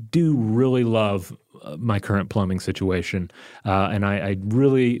I do really love my current plumbing situation. And I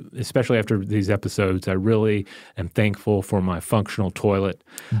really, especially after these episodes, I really am thankful for my functional toilet.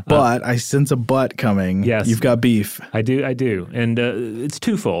 But I sense a but coming. Yes. You've got beef. I do. And it's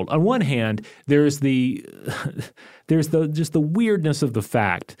twofold. On one hand, there's the weirdness of the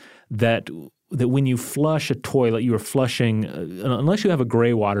fact that when you flush a toilet, you are flushing, unless you have a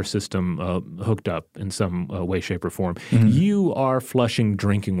gray water system hooked up in some way, shape, or form, you are flushing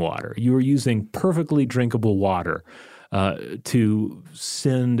drinking water. You are using perfectly drinkable water to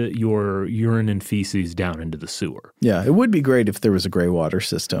send your urine and feces down into the sewer. Yeah, it would be great if there was a gray water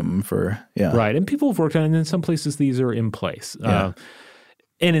system Right, and people have worked on it, and in some places these are in place. Yeah.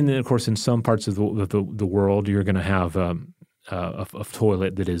 And of course, in some parts of the world, you're going to have a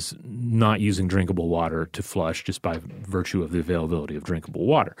toilet that is not using drinkable water to flush just by virtue of the availability of drinkable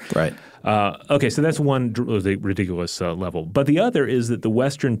water. Right. Okay, so that's one ridiculous level. But the other is that the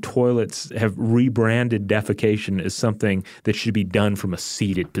Western toilets have rebranded defecation as something that should be done from a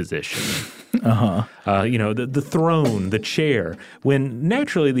seated position. The throne, the chair, when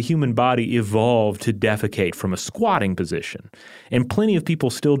naturally the human body evolved to defecate from a squatting position. And plenty of people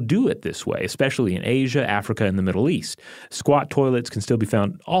still do it this way, especially in Asia, Africa, and the Middle East. Squat toilets can still be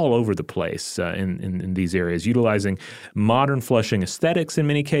found all over the place in these areas, utilizing modern flushing aesthetics in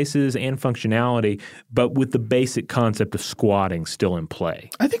many cases and functionality, but with the basic concept of squatting still in play.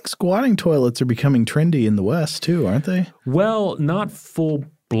 I think squatting toilets are becoming trendy in the West too, aren't they? Well, not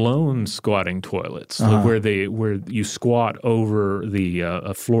full-blown squatting toilets, where you squat over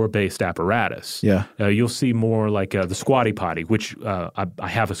the floor-based apparatus. Yeah. You'll see more like the squatty potty, which I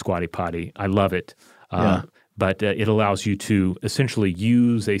have a squatty potty. I love it. But it allows you to essentially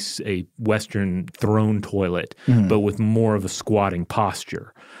use a Western throne toilet, but with more of a squatting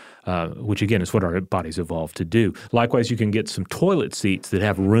posture, which again is what our bodies evolved to do. Likewise, you can get some toilet seats that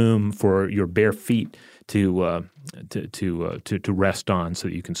have room for your bare feet to rest on, so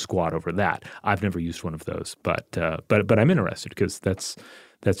that you can squat over that. I've never used one of those, but I'm interested because that's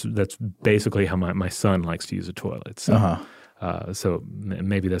basically how my son likes to use a toilet. So so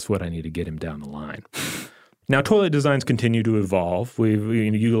maybe that's what I need to get him down the line. Now, toilet designs continue to evolve. We're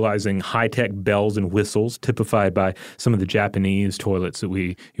utilizing high-tech bells and whistles typified by some of the Japanese toilets that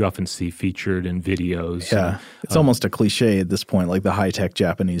you often see featured in videos. Yeah, it's almost a cliche at this point, like the high-tech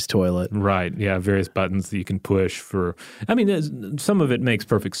Japanese toilet. Right, yeah, various buttons that you can push for – I mean, some of it makes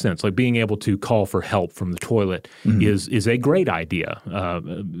perfect sense. Like being able to call for help from the toilet is a great idea,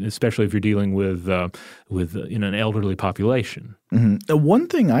 especially if you're dealing with an elderly population. One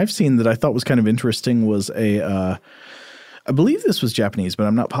thing I've seen that I thought was kind of interesting was I believe this was Japanese, but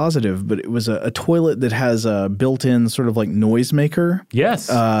I'm not positive, but it was a toilet that has a built-in sort of like noisemaker. Yes.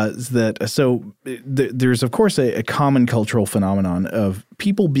 There's, of course, a common cultural phenomenon of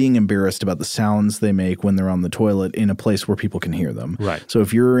people being embarrassed about the sounds they make when they're on the toilet in a place where people can hear them. Right. So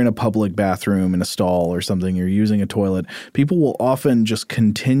if you're in a public bathroom, in a stall or something, you're using a toilet, people will often just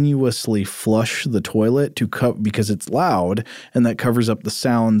continuously flush the toilet because it's loud, and that covers up the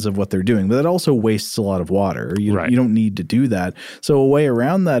sounds of what they're doing. But that also wastes a lot of water. You don't need to do that. So a way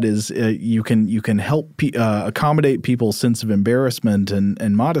around that is you can help accommodate people's sense of embarrassment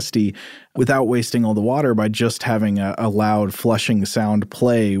and modesty without wasting all the water by just having a loud flushing sound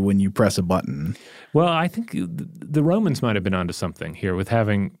play when you press a button. Well, I think the Romans might have been onto something here with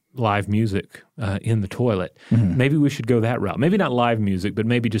having live music in the toilet. Maybe we should go that route. Maybe not live music, but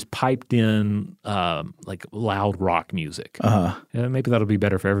maybe just piped in like loud rock music. Maybe that'll be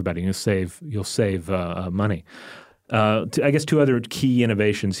better for everybody. You'll save money. I guess two other key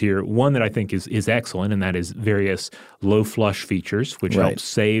innovations here. One that I think is excellent, and that is various low flush features, which help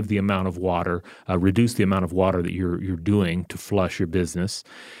save the amount of water, reduce the amount of water that you're doing to flush your business.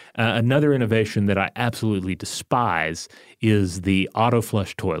 Another innovation that I absolutely despise is the auto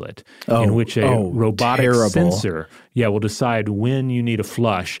flush toilet, in which a robotic sensor will decide when you need a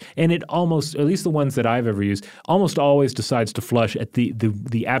flush. And it almost, at least the ones that I've ever used, almost always decides to flush at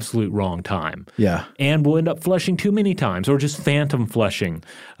the absolute wrong time. Yeah. And will end up flushing too many times or just phantom flushing,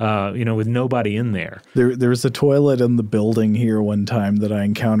 with nobody in there. There was a toilet in the building here one time that I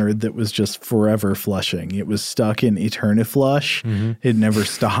encountered that was just forever flushing. It was stuck in Eterniflush. Mm-hmm. It never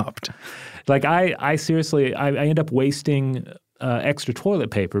stopped. Like I seriously, I end up wasting extra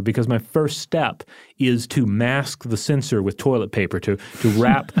toilet paper because my first step is to mask the sensor with toilet paper, to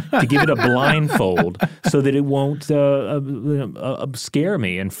wrap, to give it a blindfold so that it won't scare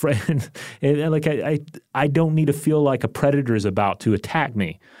me. And I don't need to feel like a predator is about to attack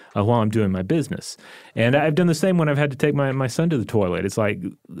me while I'm doing my business. And I've done the same when I've had to take my son to the toilet. It's like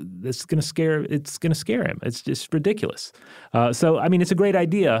it's going to scare him. It's just ridiculous. So I mean, it's a great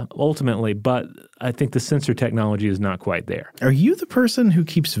idea ultimately, but I think the sensor technology is not quite there. Are you the person who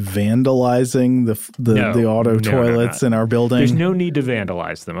keeps vandalizing the auto toilets in our building? There's no need to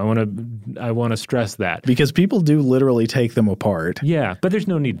vandalize them. I want to stress that. Because people do literally take them apart. Yeah, but there's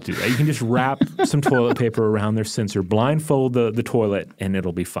no need to do that. You can just wrap some toilet paper around their sensor, blindfold the toilet, and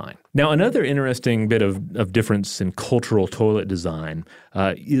it'll be fine. Now, another interesting bit of difference in cultural toilet design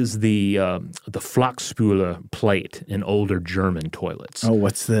is the Flachspüler plate in older German toilets. Oh,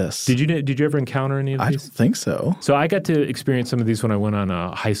 what's this? Did you ever encounter any of these? I don't think so. So I got to experience some of these when I went on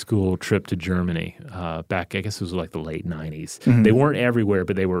a high school trip to Germany back, I guess it was like the late 90s. Mm-hmm. They weren't everywhere,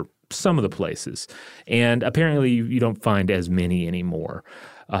 but they were some of the places. And apparently you don't find as many anymore.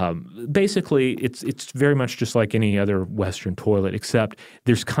 Basically, it's very much just like any other Western toilet, except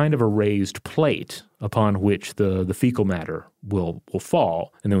there's kind of a raised plate upon which the fecal matter will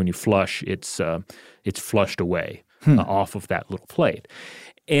fall, and then when you flush, it's flushed away off of that little plate.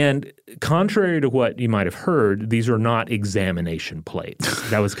 And contrary to what you might have heard, these are not examination plates.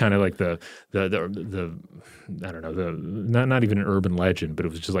 That was kind of like the I don't know, not even an urban legend, but it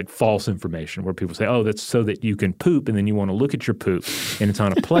was just like false information where people say, oh, that's so that you can poop and then you want to look at your poop and it's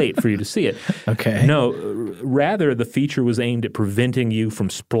on a plate for you to see it. Okay. No, rather the feature was aimed at preventing you from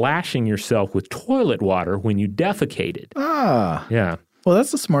splashing yourself with toilet water when you defecated. Ah. Yeah. Well,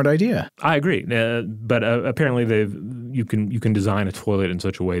 that's a smart idea. I agree, but apparently you can design a toilet in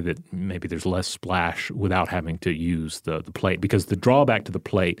such a way that maybe there's less splash without having to use the plate, because the drawback to the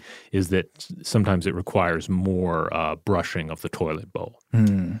plate is that sometimes it requires more brushing of the toilet bowl.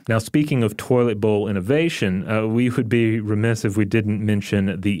 Now, speaking of toilet bowl innovation, we would be remiss if we didn't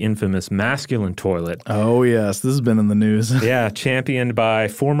mention the infamous masculine toilet. Oh, yes. This has been in the news. Yeah, championed by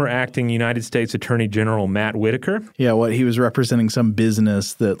former acting United States Attorney General Matt Whitaker. Yeah, he was representing some business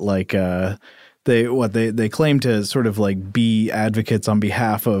that they claim to sort of like be advocates on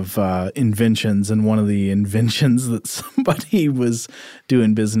behalf of inventions, and one of the inventions that somebody was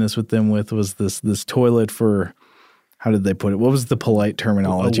doing business with them with was this toilet for, how did they put it? What was the polite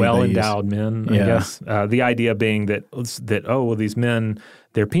terminology? Well-endowed men, I guess. The idea being that these men,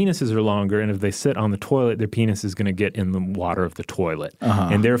 their penises are longer, and if they sit on the toilet, their penis is going to get in the water of the toilet. Uh-huh.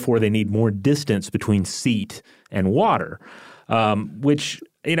 And therefore, they need more distance between seat and water, which,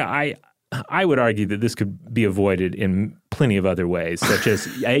 I would argue that this could be avoided in plenty of other ways, such as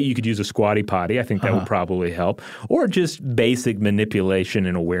you could use a squatty potty. I think that would probably help, or just basic manipulation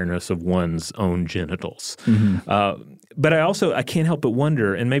and awareness of one's own genitals. Mm-hmm. But I can't help but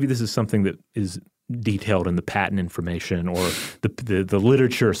wonder, and maybe this is something that is detailed in the patent information or the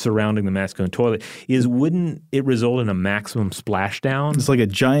literature surrounding the masculine toilet, is wouldn't it result in a maximum splashdown? It's like a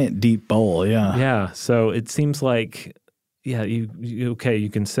giant deep bowl, yeah. Yeah, so it seems like you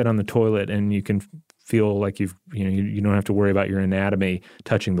can sit on the toilet and you can feel like you don't have to worry about your anatomy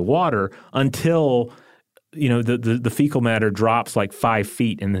touching the water until the fecal matter drops like 5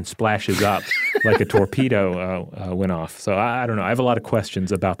 feet and then splashes up like a torpedo went off. So I don't know. I have a lot of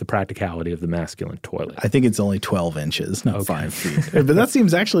questions about the practicality of the masculine toilet. I think it's only 12 inches, not 5 feet. But that's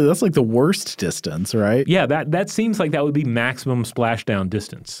like the worst distance, right? Yeah, that seems like that would be maximum splashdown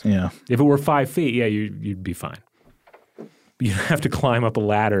distance. Yeah. If it were 5 feet, you'd be fine. You have to climb up a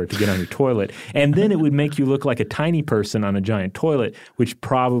ladder to get on your toilet. And then it would make you look like a tiny person on a giant toilet, which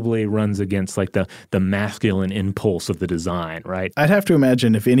probably runs against like the masculine impulse of the design, right? I'd have to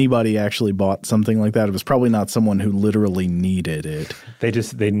imagine if anybody actually bought something like that, it was probably not someone who literally needed it.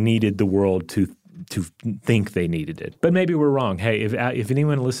 They needed the world to think they needed it. But maybe we're wrong. Hey, if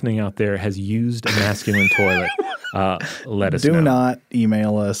anyone listening out there has used a masculine toilet, let us know. Do not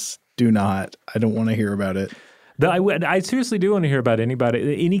email us. Do not. I don't want to hear about it. I seriously do want to hear about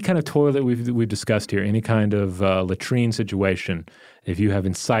any kind of toilet we've discussed here, any kind of latrine situation. If you have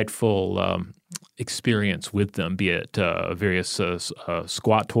insightful experience with them, be it various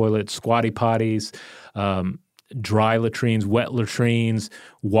squat toilets, squatty potties, dry latrines, wet latrines,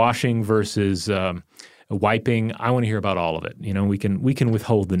 washing versus wiping. I want to hear about all of it. We can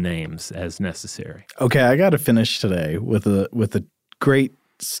withhold the names as necessary. Okay, I got to finish today with a great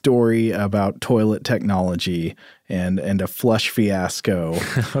story about toilet technology and a flush fiasco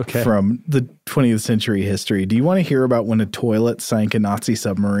from the 20th century history. Do you want to hear about when a toilet sank a Nazi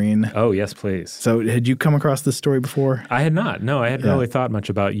submarine? Oh, yes, please. So had you come across this story before? I had not. No, I hadn't really thought much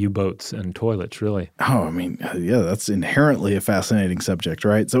about U-boats and toilets, really. Oh, I mean, yeah, that's inherently a fascinating subject,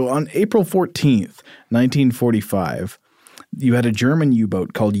 right? So on April 14th, 1945, you had a German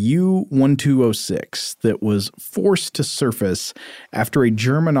U-boat called U-1206 that was forced to surface after a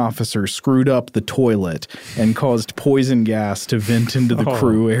German officer screwed up the toilet and caused poison gas to vent into the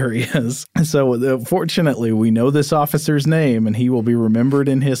crew areas. So fortunately, we know this officer's name, and he will be remembered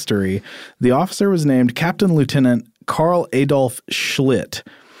in history. The officer was named Captain Lieutenant Karl Adolf Schlitt.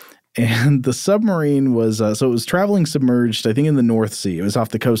 And the submarine was so it was traveling submerged, I think, in the North Sea. It was off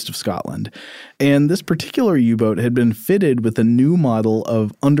the coast of Scotland. And this particular U-boat had been fitted with a new model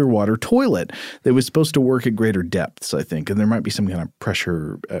of underwater toilet that was supposed to work at greater depths, I think. And there might be some kind of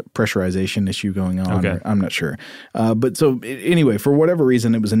pressurization issue going on. Okay. I'm not sure. But so anyway, for whatever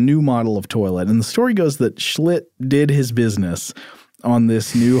reason, it was a new model of toilet. And the story goes that Schlitt did his business on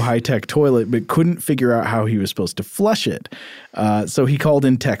this new high-tech toilet, but couldn't figure out how he was supposed to flush it. So he called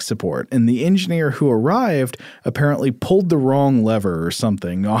in tech support, and the engineer who arrived apparently pulled the wrong lever or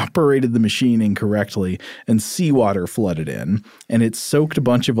something, operated the machine incorrectly, and seawater flooded in, and it soaked a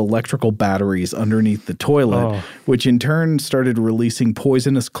bunch of electrical batteries underneath the toilet, which in turn started releasing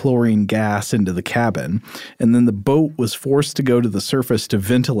poisonous chlorine gas into the cabin. And then the boat was forced to go to the surface to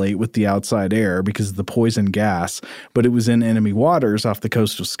ventilate with the outside air because of the poison gas, but it was in enemy waters off the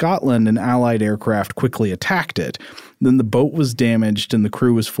coast of Scotland, and Allied aircraft quickly attacked it. Then the boat was damaged and the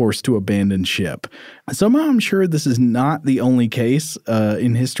crew was forced to abandon ship. Somehow I'm sure this is not the only case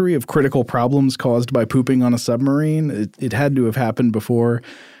in history of critical problems caused by pooping on a submarine. It had to have happened before,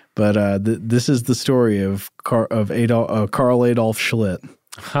 but this is the story of Karl Adolf Schlitt.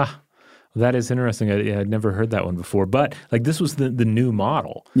 Ha. That is interesting. I'd never heard that one before. But like this was the new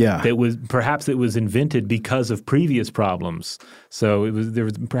model. Yeah. That was perhaps it was invented because of previous problems. So there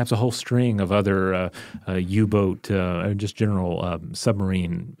was perhaps a whole string of other U-boat or just general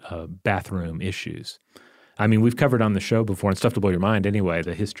submarine bathroom issues. I mean, we've covered on the show before, and Stuff to Blow Your Mind anyway,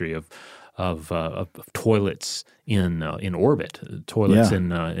 the history of toilets in orbit, toilets in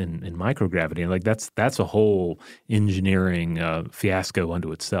microgravity, and like that's a whole engineering fiasco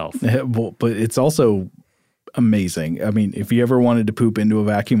unto itself. Well, but it's also amazing. I mean, if you ever wanted to poop into a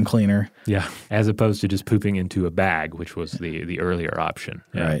vacuum cleaner, as opposed to just pooping into a bag, which was the earlier option,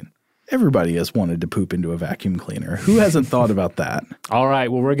 right? Everybody has wanted to poop into a vacuum cleaner. Who hasn't thought about that? All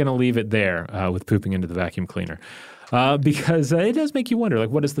right, well, we're going to leave it there with pooping into the vacuum cleaner. Because it does make you wonder, like,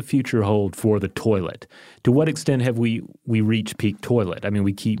 what does the future hold for the toilet? To what extent have we reached peak toilet? I mean,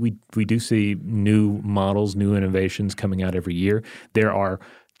 we do see new models, new innovations coming out every year. There are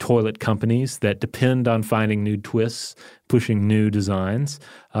toilet companies that depend on finding new twists, pushing new designs.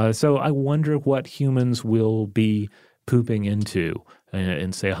 So I wonder what humans will be pooping into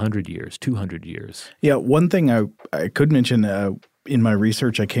in say 100 years, 200 years. Yeah, one thing I could mention in my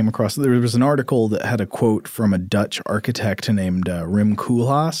research, I came across, there was an article that had a quote from a Dutch architect named Rem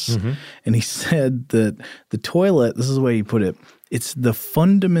Koolhaas, and he said that the toilet, this is the way he put it, it's the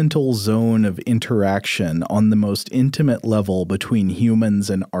fundamental zone of interaction on the most intimate level between humans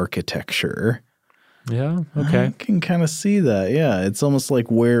and architecture. Yeah, okay. I can kind of see that. Yeah, it's almost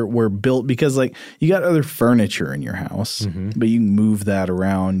like we're built because like you got other furniture in your house, but you can move that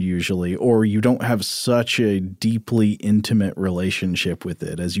around usually, or you don't have such a deeply intimate relationship with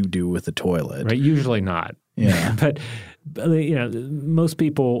it as you do with the toilet. Right, usually not. Yeah. But you know, most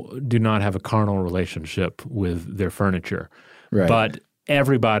people do not have a carnal relationship with their furniture. Right. But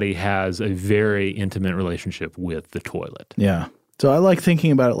everybody has a very intimate relationship with the toilet. Yeah. So I like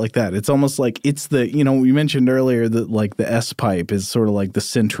thinking about it like that. It's almost like it's the, you know, we mentioned earlier that like the S-pipe is sort of like the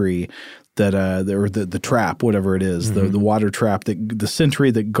sentry or the trap, whatever it is, the water trap, the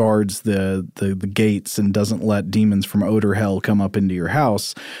sentry that guards the gates and doesn't let demons from odor hell come up into your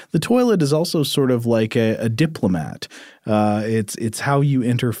house. The toilet is also sort of like a diplomat. It's how you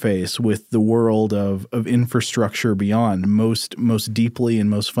interface with the world of infrastructure beyond most deeply and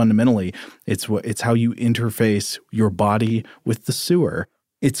most fundamentally. It's how you interface your body with the sewer.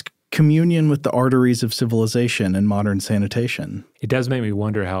 It's communion with the arteries of civilization and modern sanitation. It does make me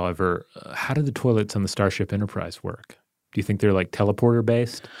wonder, however, how do the toilets on the Starship Enterprise work? Do you think they're like teleporter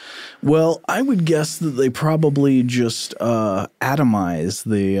based? Well, I would guess that they probably just atomize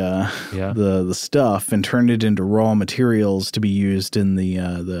the stuff and turn it into raw materials to be used in the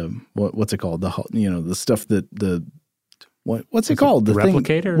what's it called? The stuff that what's it called? The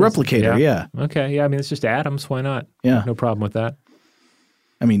replicator? Replicator, yeah. Okay, yeah. I mean, it's just atoms. Why not? Yeah, no problem with that.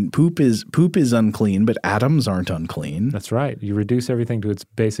 I mean, poop is unclean, but atoms aren't unclean. That's right. You reduce everything to its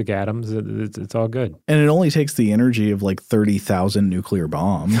basic atoms, it's all good. And it only takes the energy of like 30,000 nuclear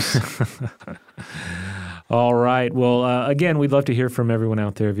bombs. All right. Well, again, we'd love to hear from everyone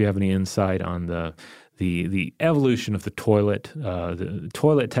out there if you have any insight on the evolution of the toilet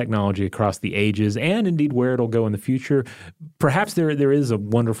technology across the ages, and indeed where it'll go in the future. Perhaps there is a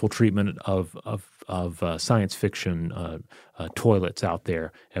wonderful treatment of science fiction toilets out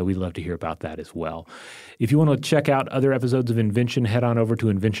there, and we'd love to hear about that as well. If you want to check out other episodes of Invention, head on over to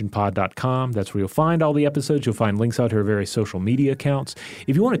inventionpod.com. That's where you'll find all the episodes. You'll find links out to our various social media accounts.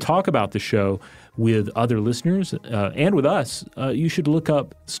 If you want to talk about the show with other listeners and with us, you should look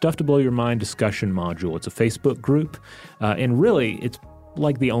up Stuff to Blow Your Mind discussion module. It's a Facebook group, and really it's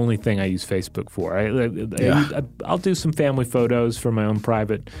like the only thing I use Facebook for. I'll do some family photos for my own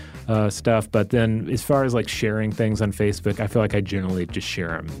private stuff, but then as far as like sharing things on Facebook, I feel like I generally just share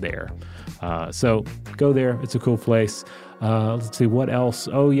them there. So go there. It's a cool place. Let's see, what else?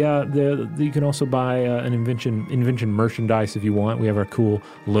 Oh, yeah, you can also buy an Invention merchandise if you want. We have our cool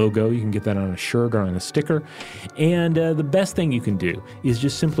logo. You can get that on a shirt or on a sticker. And the best thing you can do is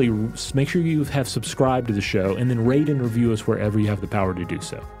just simply make sure you have subscribed to the show and then rate and review us wherever you have the power to do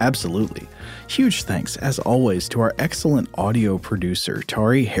so. Absolutely. Huge thanks, as always, to our excellent audio producer,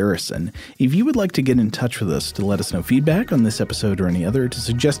 Tari Harrison. If you would like to get in touch with us to let us know feedback on this episode or any other, to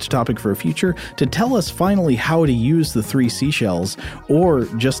suggest a topic for a future, to tell us finally how to use the 3 seashells, or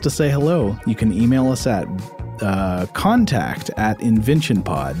just to say hello, you can email us at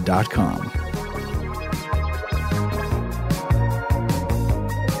contact@inventionpod.com.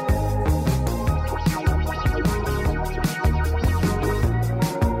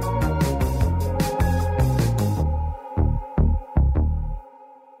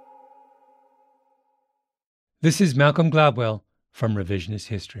 This is Malcolm Gladwell from Revisionist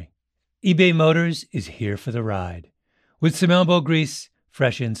History. eBay Motors is here for the ride. With some elbow grease,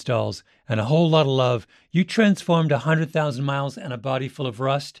 fresh installs, and a whole lot of love, you transformed 100,000 miles and a body full of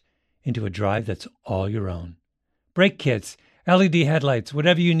rust into a drive that's all your own. Brake kits, LED headlights,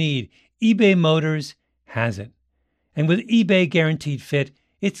 whatever you need, eBay Motors has it. And with eBay Guaranteed Fit,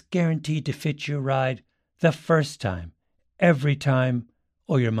 it's guaranteed to fit your ride the first time, every time,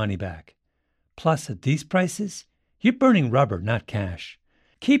 or your money back. Plus, at these prices, you're burning rubber, not cash.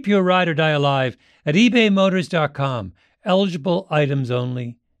 Keep your ride or die alive at ebaymotors.com. Eligible items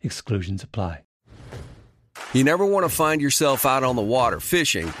only. Exclusions apply. You never want to find yourself out on the water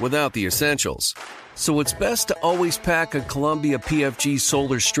fishing without the essentials. So it's best to always pack a Columbia PFG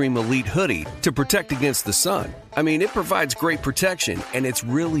Solar Stream Elite hoodie to protect against the sun. I mean, it provides great protection, and it's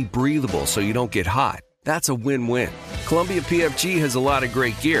really breathable so you don't get hot. That's a win-win. Columbia PFG has a lot of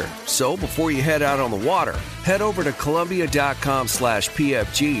great gear. So before you head out on the water, head over to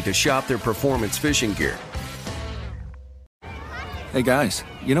Columbia.com/PFG to shop their performance fishing gear. Hey guys,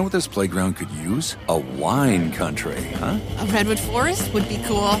 you know what this playground could use? A wine country, huh? A redwood forest would be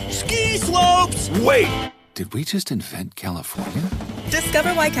cool. Ski slopes! Wait! Did we just invent California?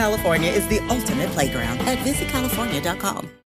 Discover why California is the ultimate playground at visitcalifornia.com.